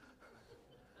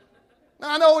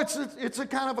 Now, I know it's a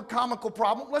kind of a comical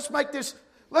problem. Let's make this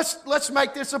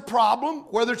a problem,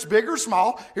 whether it's big or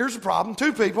small. Here's the problem: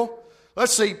 two people.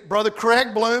 Let's see, Brother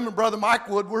Craig Bloom and Brother Mike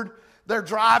Woodward. They're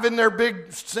driving their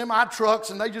big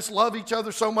semi-trucks, and they just love each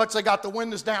other so much they got the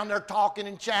windows down there talking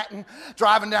and chatting,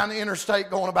 driving down the interstate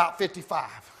going about 55.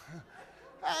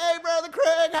 Hey, Brother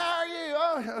Craig, how are you?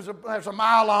 Oh, there's a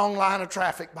mile-long line of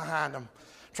traffic behind them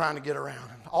trying to get around.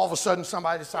 And all of a sudden,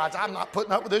 somebody decides, I'm not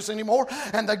putting up with this anymore.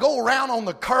 And they go around on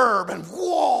the curb and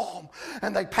whoa,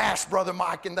 and they pass Brother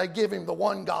Mike, and they give him the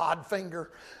one God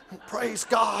finger. And praise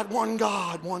God, one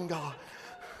God, one God.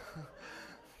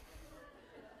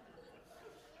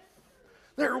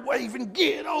 They're waving,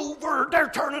 get over. They're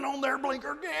turning on their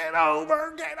blinker, get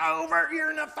over, you're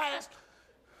in a fast.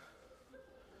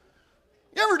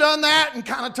 You ever done that and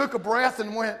kind of took a breath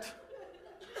and went,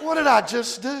 what did I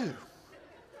just do?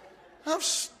 How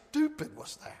stupid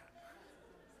was that?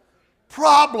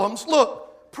 Problems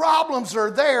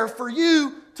are there for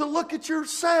you to look at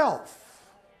yourself.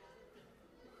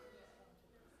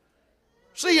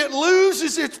 See, it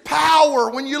loses its power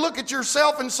when you look at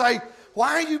yourself and say,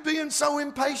 why are you being so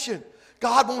impatient?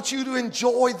 God wants you to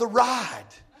enjoy the ride.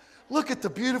 Look at the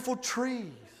beautiful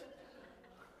trees.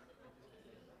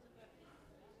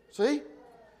 See?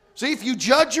 See, if you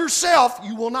judge yourself,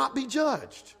 you will not be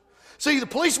judged. See, the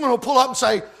policeman will pull up and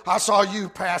say, I saw you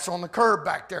pass on the curb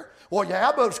back there. Well,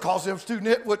 yeah, but it's because those two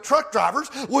nitwit truck drivers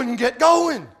wouldn't get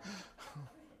going.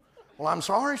 Well, I'm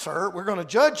sorry, sir. We're going to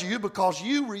judge you because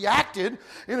you reacted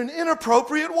in an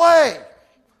inappropriate way.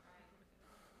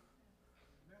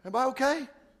 Everybody okay?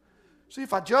 See,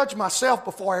 if I judge myself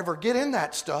before I ever get in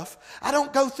that stuff, I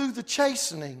don't go through the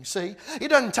chastening, see? It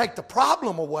doesn't take the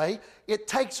problem away. It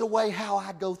takes away how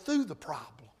I go through the problem.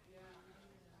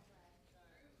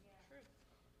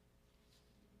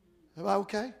 Everybody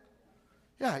okay?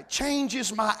 Yeah, it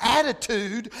changes my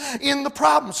attitude in the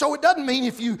problem. So it doesn't mean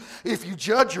if you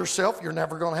judge yourself, you're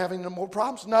never going to have any more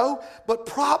problems. No, but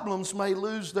problems may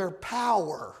lose their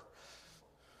power.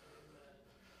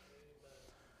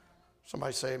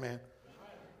 Somebody say amen.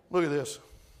 Look at this.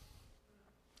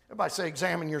 Everybody say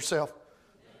examine yourself.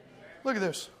 Look at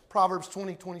this. Proverbs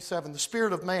 20:27. The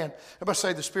spirit of man. Everybody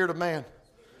say the spirit of man.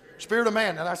 Spirit of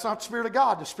man. And that's not the spirit of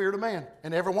God, the spirit of man.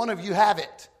 And every one of you have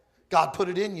it. God put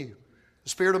it in you. The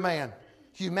spirit of man.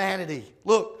 Humanity.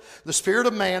 Look, the spirit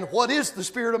of man. What is the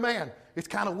spirit of man? It's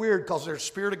kind of weird because there's the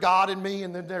spirit of God in me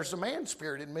and then there's the man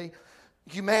spirit in me.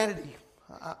 Humanity.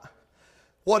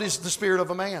 What is the spirit of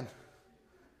a man?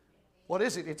 What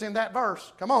is it? It's in that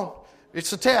verse. Come on.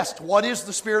 It's a test. What is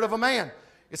the spirit of a man?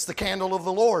 It's the candle of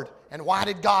the Lord. And why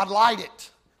did God light it?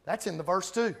 That's in the verse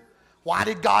too. Why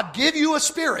did God give you a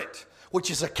spirit,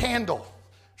 which is a candle?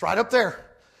 It's right up there.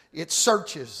 It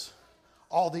searches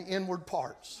all the inward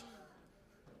parts.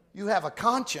 You have a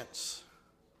conscience.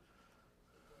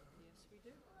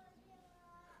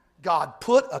 God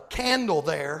put a candle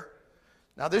there.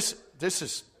 Now this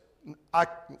is,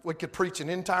 we could preach an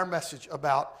entire message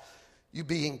about you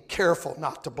being careful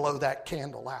not to blow that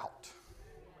candle out.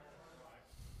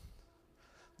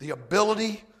 The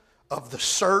ability of the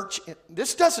search.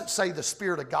 This doesn't say the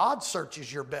Spirit of God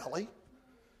searches your belly.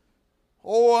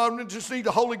 Oh, I just need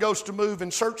the Holy Ghost to move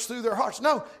and search through their hearts.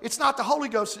 No, it's not the Holy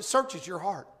Ghost that searches your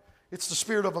heart. It's the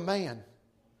spirit of a man.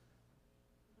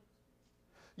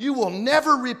 You will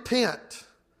never repent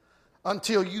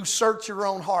until you search your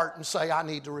own heart and say, I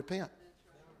need to repent.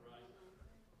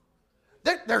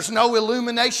 There's no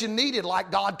illumination needed like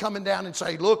God coming down and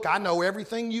say, look, I know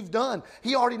everything you've done.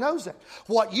 He already knows that.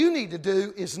 What you need to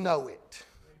do is know it.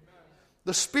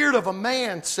 The spirit of a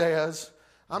man says,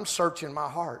 I'm searching my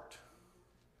heart.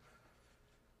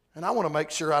 And I want to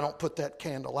make sure I don't put that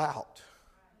candle out.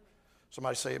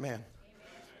 Somebody say amen.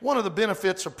 One of the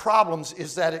benefits of problems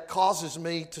is that it causes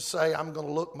me to say, I'm going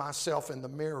to look myself in the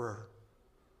mirror.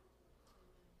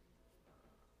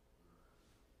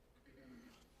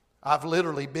 I've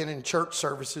literally been in church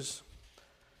services.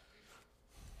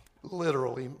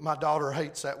 Literally. My daughter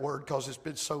hates that word because it's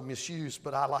been so misused,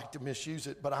 but I like to misuse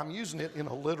it. But I'm using it in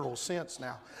a literal sense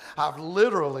now. I've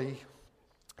literally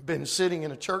been sitting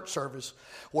in a church service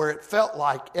where it felt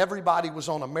like everybody was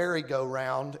on a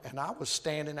merry-go-round and I was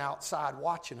standing outside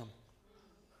watching them.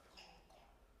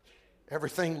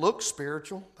 Everything looked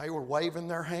spiritual. They were waving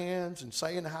their hands and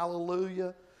saying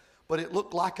hallelujah. But it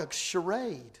looked like a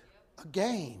charade, a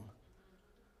game,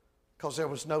 because there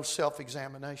was no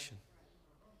self-examination.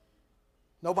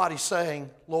 Nobody saying,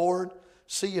 Lord,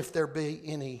 see if there be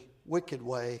any wicked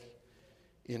way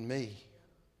in me.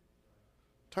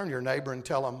 Turn to your neighbor and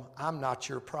tell them, I'm not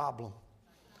your problem.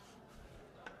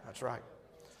 That's right.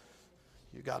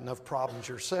 You got enough problems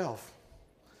yourself.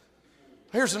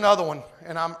 Here's another one,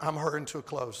 and I'm hurrying to a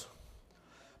close.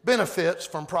 Benefits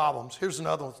from problems. Here's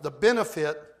another one. The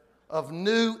benefit of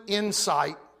new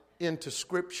insight into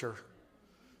Scripture.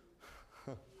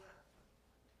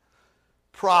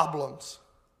 Problems.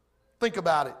 Think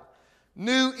about it.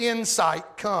 New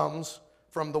insight comes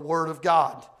from the Word of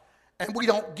God. And we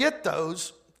don't get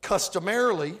those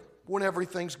customarily when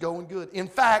everything's going good. In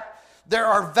fact, there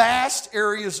are vast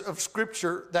areas of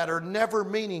Scripture that are never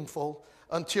meaningful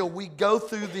until we go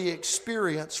through the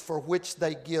experience for which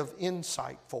they give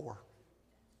insight for.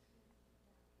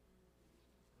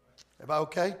 Am I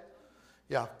okay?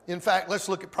 Yeah. In fact, let's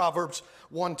look at Proverbs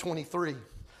 1:23.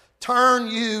 Turn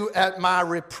you at my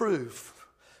reproof.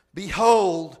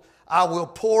 Behold, I will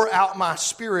pour out my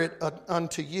spirit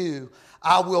unto you.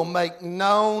 I will make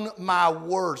known my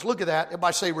words. Look at that.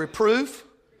 Everybody say reproof.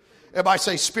 Everybody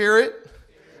say spirit.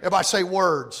 Everybody say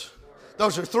words.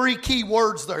 Those are three key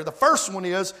words there. The first one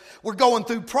is we're going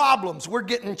through problems. We're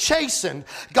getting chastened.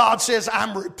 God says,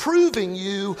 I'm reproving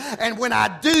you. And when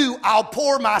I do, I'll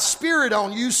pour my spirit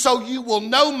on you so you will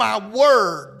know my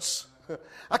words.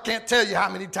 I can't tell you how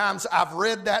many times I've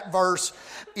read that verse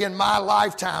in my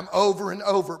lifetime over and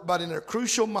over. But in a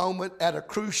crucial moment, at a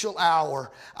crucial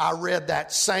hour, I read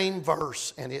that same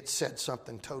verse and it said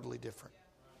something totally different.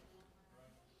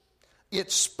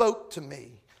 It spoke to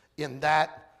me in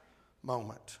that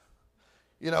moment.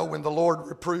 You know, when the Lord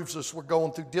reproves us, we're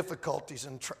going through difficulties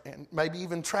and maybe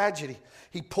even tragedy.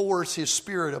 He pours His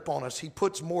Spirit upon us. He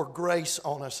puts more grace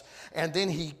on us. And then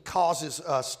He causes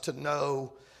us to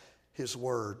know His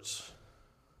words.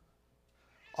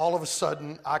 All of a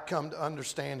sudden, I come to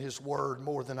understand His Word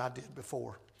more than I did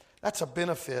before. That's a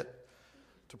benefit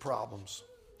to problems.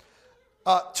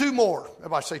 Two more.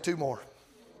 Everybody say two more.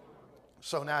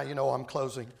 So now you know I'm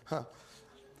closing.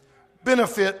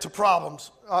 Benefit to problems.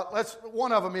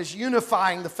 One of them is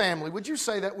unifying the family. Would you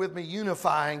say that with me?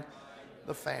 Unifying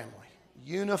the family.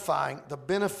 Unifying, the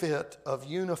benefit of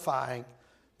unifying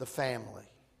the family.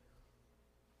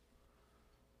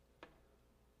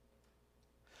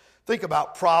 Think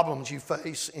about problems you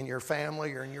face in your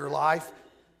family or in your life.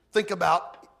 Think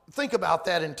about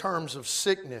that in terms of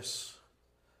sickness.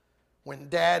 When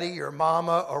daddy or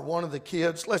mama or one of the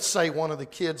kids, let's say one of the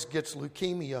kids gets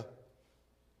leukemia.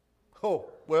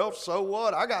 Oh, well, so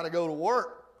what? I got to go to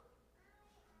work.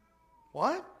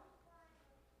 What?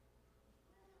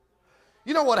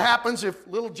 You know what happens if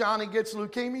little Johnny gets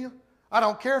leukemia? I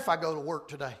don't care if I go to work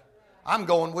today. I'm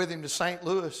going with him to St.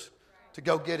 Louis to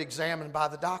go get examined by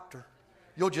the doctor.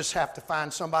 You'll just have to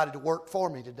find somebody to work for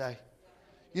me today.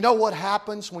 You know what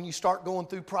happens when you start going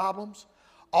through problems?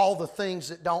 All the things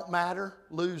that don't matter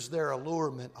lose their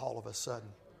allurement all of a sudden.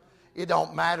 It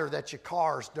don't matter that your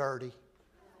car's dirty.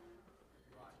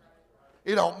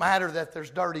 It don't matter that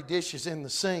there's dirty dishes in the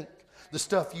sink. The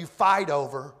stuff you fight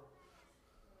over.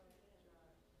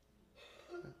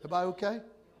 Everybody okay?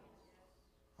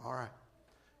 All right.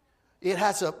 It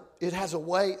has a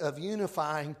way of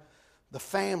unifying the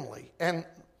family. And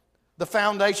the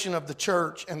foundation of the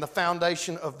church and the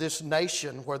foundation of this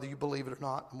nation, whether you believe it or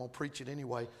not, I'm going to preach it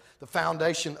anyway. The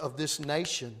foundation of this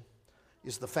nation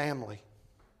is the family.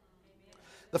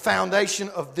 The foundation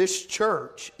of this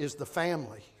church is the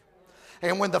family.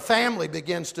 And when the family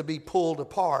begins to be pulled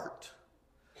apart,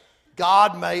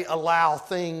 God may allow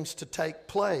things to take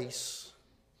place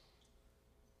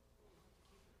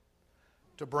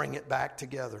to bring it back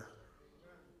together.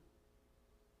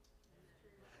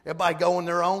 Everybody going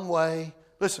their own way.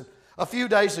 Listen, a few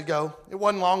days ago, it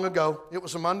wasn't long ago, it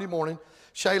was a Monday morning.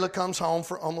 Shayla comes home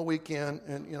on the weekend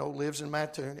and, lives in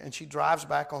Mattoon, and she drives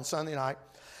back on Sunday night.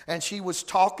 And she was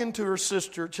talking to her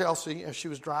sister, Chelsea, as she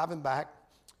was driving back.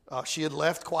 She had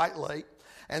left quite late,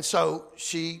 and so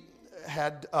she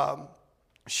had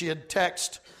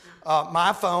texted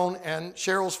my phone and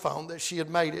Cheryl's phone that she had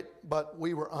made it, but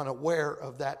we were unaware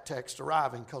of that text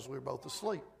arriving because we were both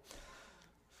asleep.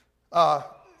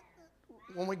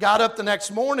 When we got up the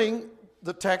next morning,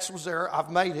 the text was there, I've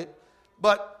made it,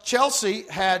 but Chelsea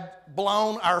had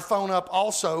blown our phone up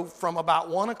also from about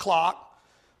 1 o'clock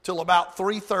till about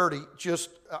 3:30.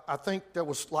 I think there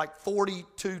was like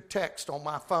 42 texts on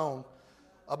my phone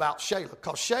about Shayla.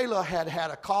 Because Shayla had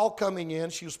a call coming in.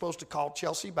 She was supposed to call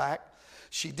Chelsea back.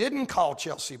 She didn't call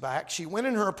Chelsea back. She went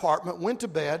in her apartment, went to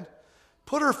bed,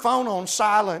 put her phone on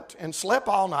silent, and slept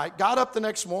all night. Got up the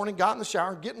next morning, got in the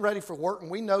shower, getting ready for work, and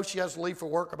we know she has to leave for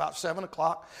work about 7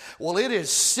 o'clock. Well, it is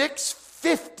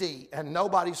 6:50, and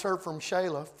nobody's heard from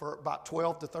Shayla for about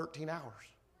 12 to 13 hours.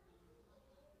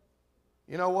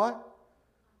 You know what?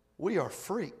 We are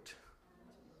freaked.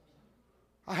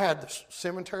 I had the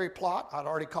cemetery plot. I'd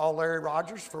already called Larry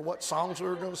Rogers for what songs we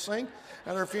were going to sing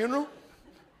at her funeral.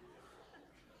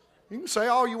 You can say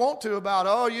all you want to about,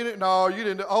 oh, you didn't, no, you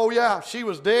didn't. Oh, yeah, she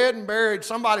was dead and buried.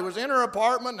 Somebody was in her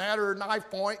apartment and had her knife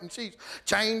point, and she's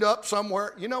chained up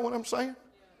somewhere. You know what I'm saying?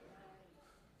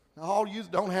 Now, all you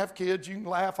that don't have kids, you can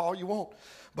laugh all you want.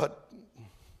 But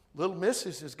little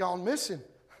Mrs. has gone missing.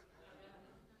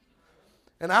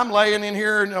 And I'm laying in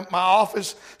here in my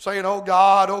office saying, oh,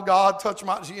 God, touch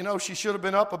my... You know, she should have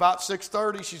been up about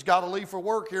 6:30. She's got to leave for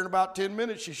work here in about 10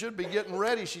 minutes. She should be getting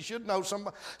ready. She should know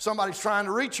somebody's trying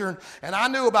to reach her. And I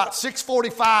knew about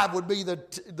 6:45 would be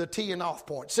the teeing off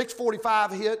point.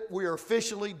 6:45 hit, we are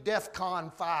officially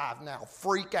DEFCON 5 now.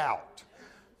 Freak out.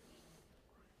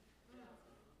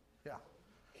 Yeah.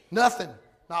 Nothing.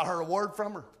 Not heard a word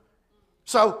from her.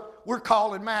 So we're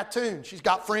calling Mattoon. She's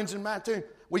got friends in Mattoon.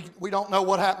 We don't know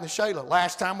what happened to Shayla.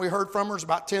 Last time we heard from her was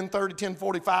about 10:30,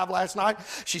 10:45 last night.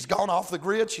 She's gone off the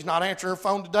grid. She's not answering her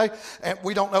phone today. And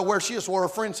we don't know where she is. Well, her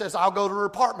friend says, I'll go to her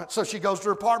apartment. So she goes to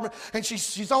her apartment, and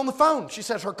she's on the phone. She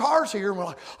says, her car's here. And we're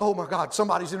like, oh, my God,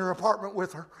 somebody's in her apartment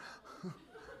with her.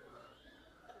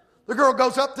 The girl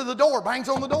goes up to the door, bangs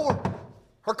on the door.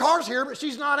 Her car's here, but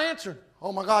she's not answering.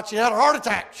 Oh, my God, she had a heart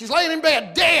attack. She's laying in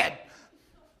bed, dead.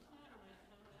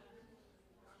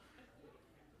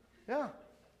 Yeah.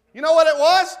 You know what it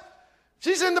was?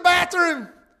 She's in the bathroom,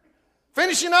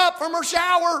 finishing up from her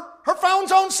shower. Her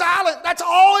phone's on silent. That's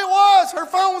all it was. Her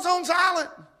phone was on silent.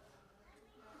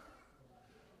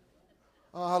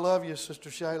 Oh, I love you, Sister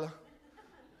Shayla.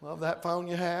 Love that phone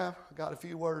you have. I got a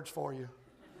few words for you.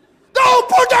 Don't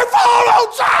put your phone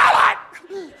on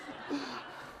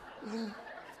silent!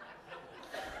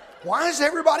 Why is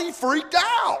everybody freaked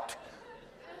out?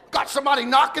 Got somebody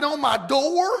knocking on my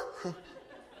door?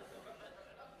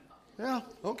 Yeah,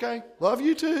 okay. Love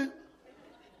you too.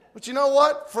 But you know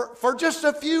what? For just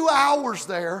a few hours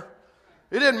there,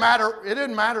 it didn't matter. It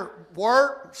didn't matter.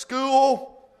 Work,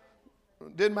 school,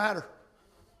 it didn't matter.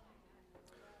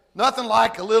 Nothing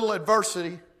like a little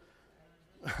adversity.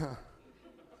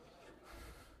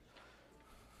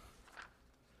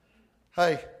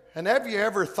 Hey, and have you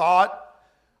ever thought,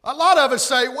 a lot of us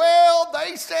say, well,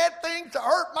 they said things to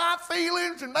hurt my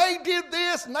feelings, and they did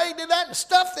this, and they did that, and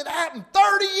stuff that happened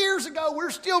 30 years ago, we're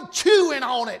still chewing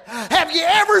on it. Have you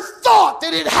ever thought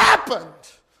that it happened?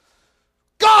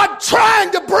 God trying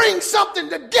to bring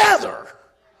something together.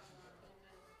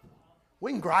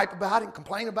 We can gripe about it and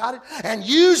complain about it and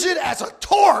use it as a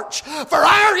torch for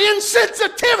our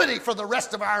insensitivity for the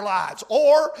rest of our lives.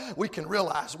 Or we can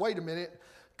realize, wait a minute,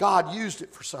 God used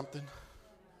it for something.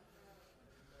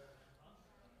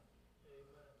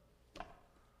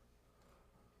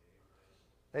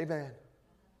 Amen.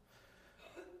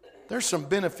 There's some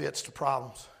benefits to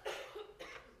problems.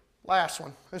 Last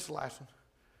one. This is the last one.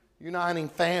 Uniting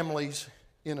families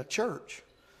in a church.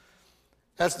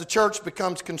 As the church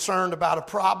becomes concerned about a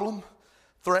problem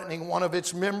threatening one of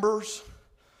its members,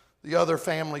 the other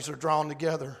families are drawn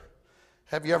together.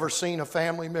 Have you ever seen a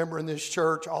family member in this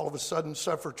church all of a sudden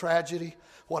suffer tragedy?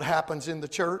 What happens in the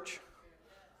church?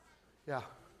 Yeah.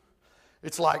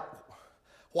 It's like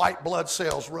white blood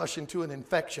cells rush into an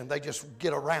infection. They just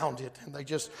get around it, and they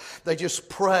just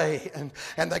pray, and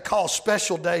they call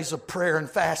special days of prayer and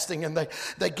fasting, and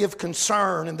they give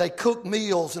concern, and they cook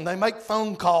meals, and they make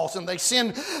phone calls, and they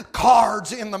send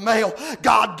cards in the mail.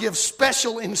 God gives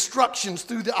special instructions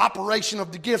through the operation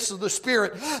of the gifts of the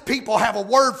Spirit. People have a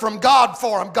word from God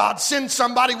for them. God sends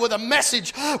somebody with a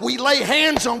message. We lay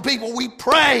hands on people. We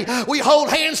pray. We hold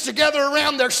hands together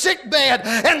around their sick bed,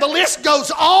 and the list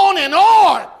goes on and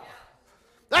on.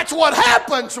 That's what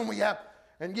happens when we have,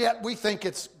 and yet we think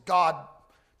it's God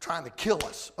trying to kill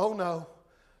us. Oh,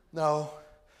 no.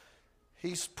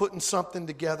 He's putting something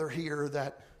together here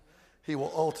that He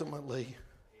will ultimately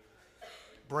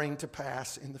bring to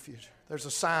pass in the future. There's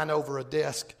a sign over a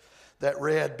desk that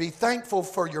read, "Be thankful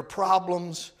for your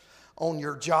problems on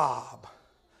your job.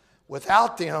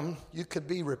 Without them, you could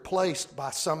be replaced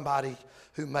by somebody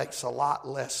who makes a lot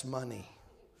less money."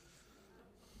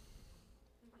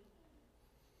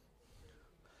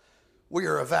 We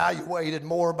are evaluated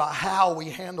more by how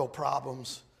we handle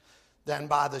problems than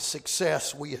by the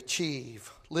success we achieve.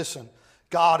 Listen,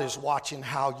 God is watching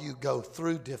how you go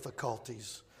through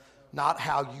difficulties not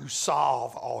how you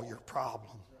solve all your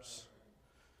problems.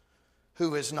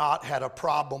 Who has not had a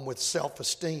problem with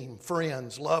self-esteem,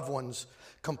 friends, loved ones,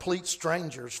 complete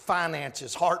strangers,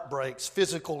 finances, heartbreaks,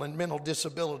 physical and mental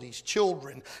disabilities,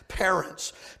 children,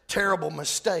 parents, terrible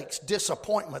mistakes,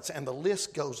 disappointments, and the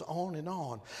list goes on and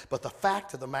on. But the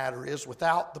fact of the matter is,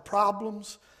 without the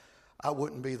problems, I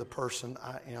wouldn't be the person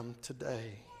I am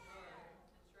today.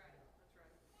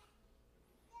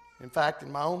 In fact,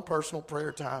 in my own personal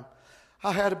prayer time,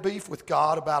 I had a beef with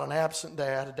God about an absent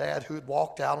dad, a dad who had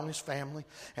walked out on his family,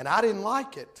 and I didn't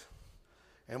like it.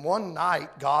 And one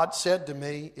night, God said to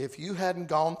me, if you hadn't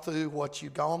gone through what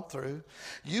you've gone through,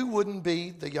 you wouldn't be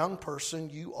the young person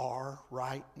you are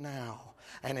right now.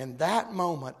 And in that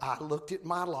moment, I looked at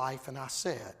my life and I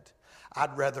said,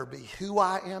 I'd rather be who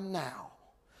I am now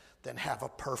than have a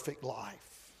perfect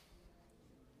life.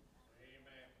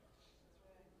 Amen.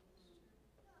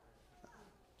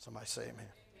 Somebody say amen.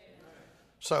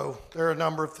 So there are a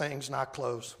number of things, and I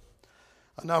close,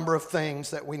 a number of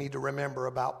things that we need to remember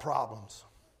about problems.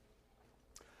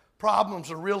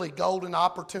 Problems are really golden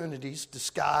opportunities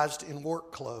disguised in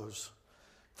work clothes.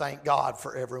 Thank God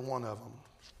for every one of them.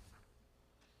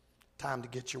 Time to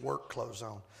get your work clothes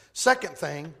on. Second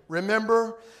thing,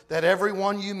 remember that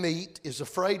everyone you meet is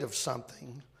afraid of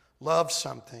something, loves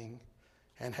something,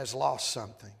 and has lost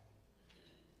something.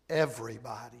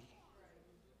 Everybody.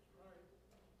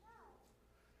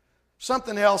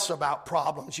 Something else about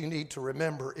problems you need to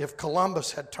remember. If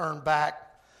Columbus had turned back,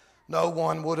 no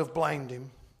one would have blamed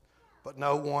him. But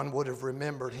no one would have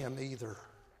remembered him either.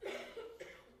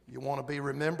 You want to be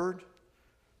remembered?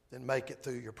 Then make it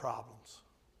through your problems.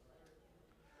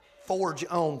 Forge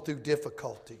on through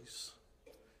difficulties.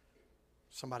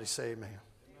 Somebody say amen.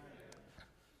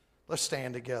 Let's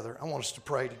stand together. I want us to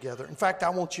pray together. In fact, I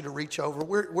want you to reach over.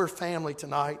 We're family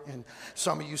tonight, and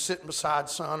some of you sitting beside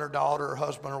son or daughter or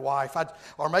husband or wife,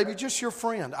 or maybe just your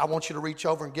friend. I want you to reach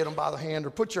over and get them by the hand or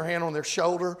put your hand on their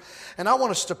shoulder, and I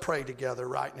want us to pray together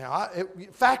right now.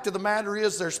 Fact of the matter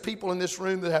is, there's people in this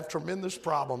room that have tremendous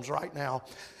problems right now,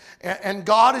 and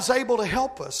God is able to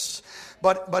help us.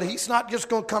 But He's not just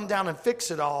going to come down and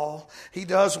fix it all. He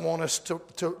does want us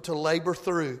to labor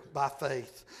through by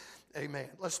faith. Amen.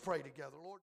 Let's pray together. Lord.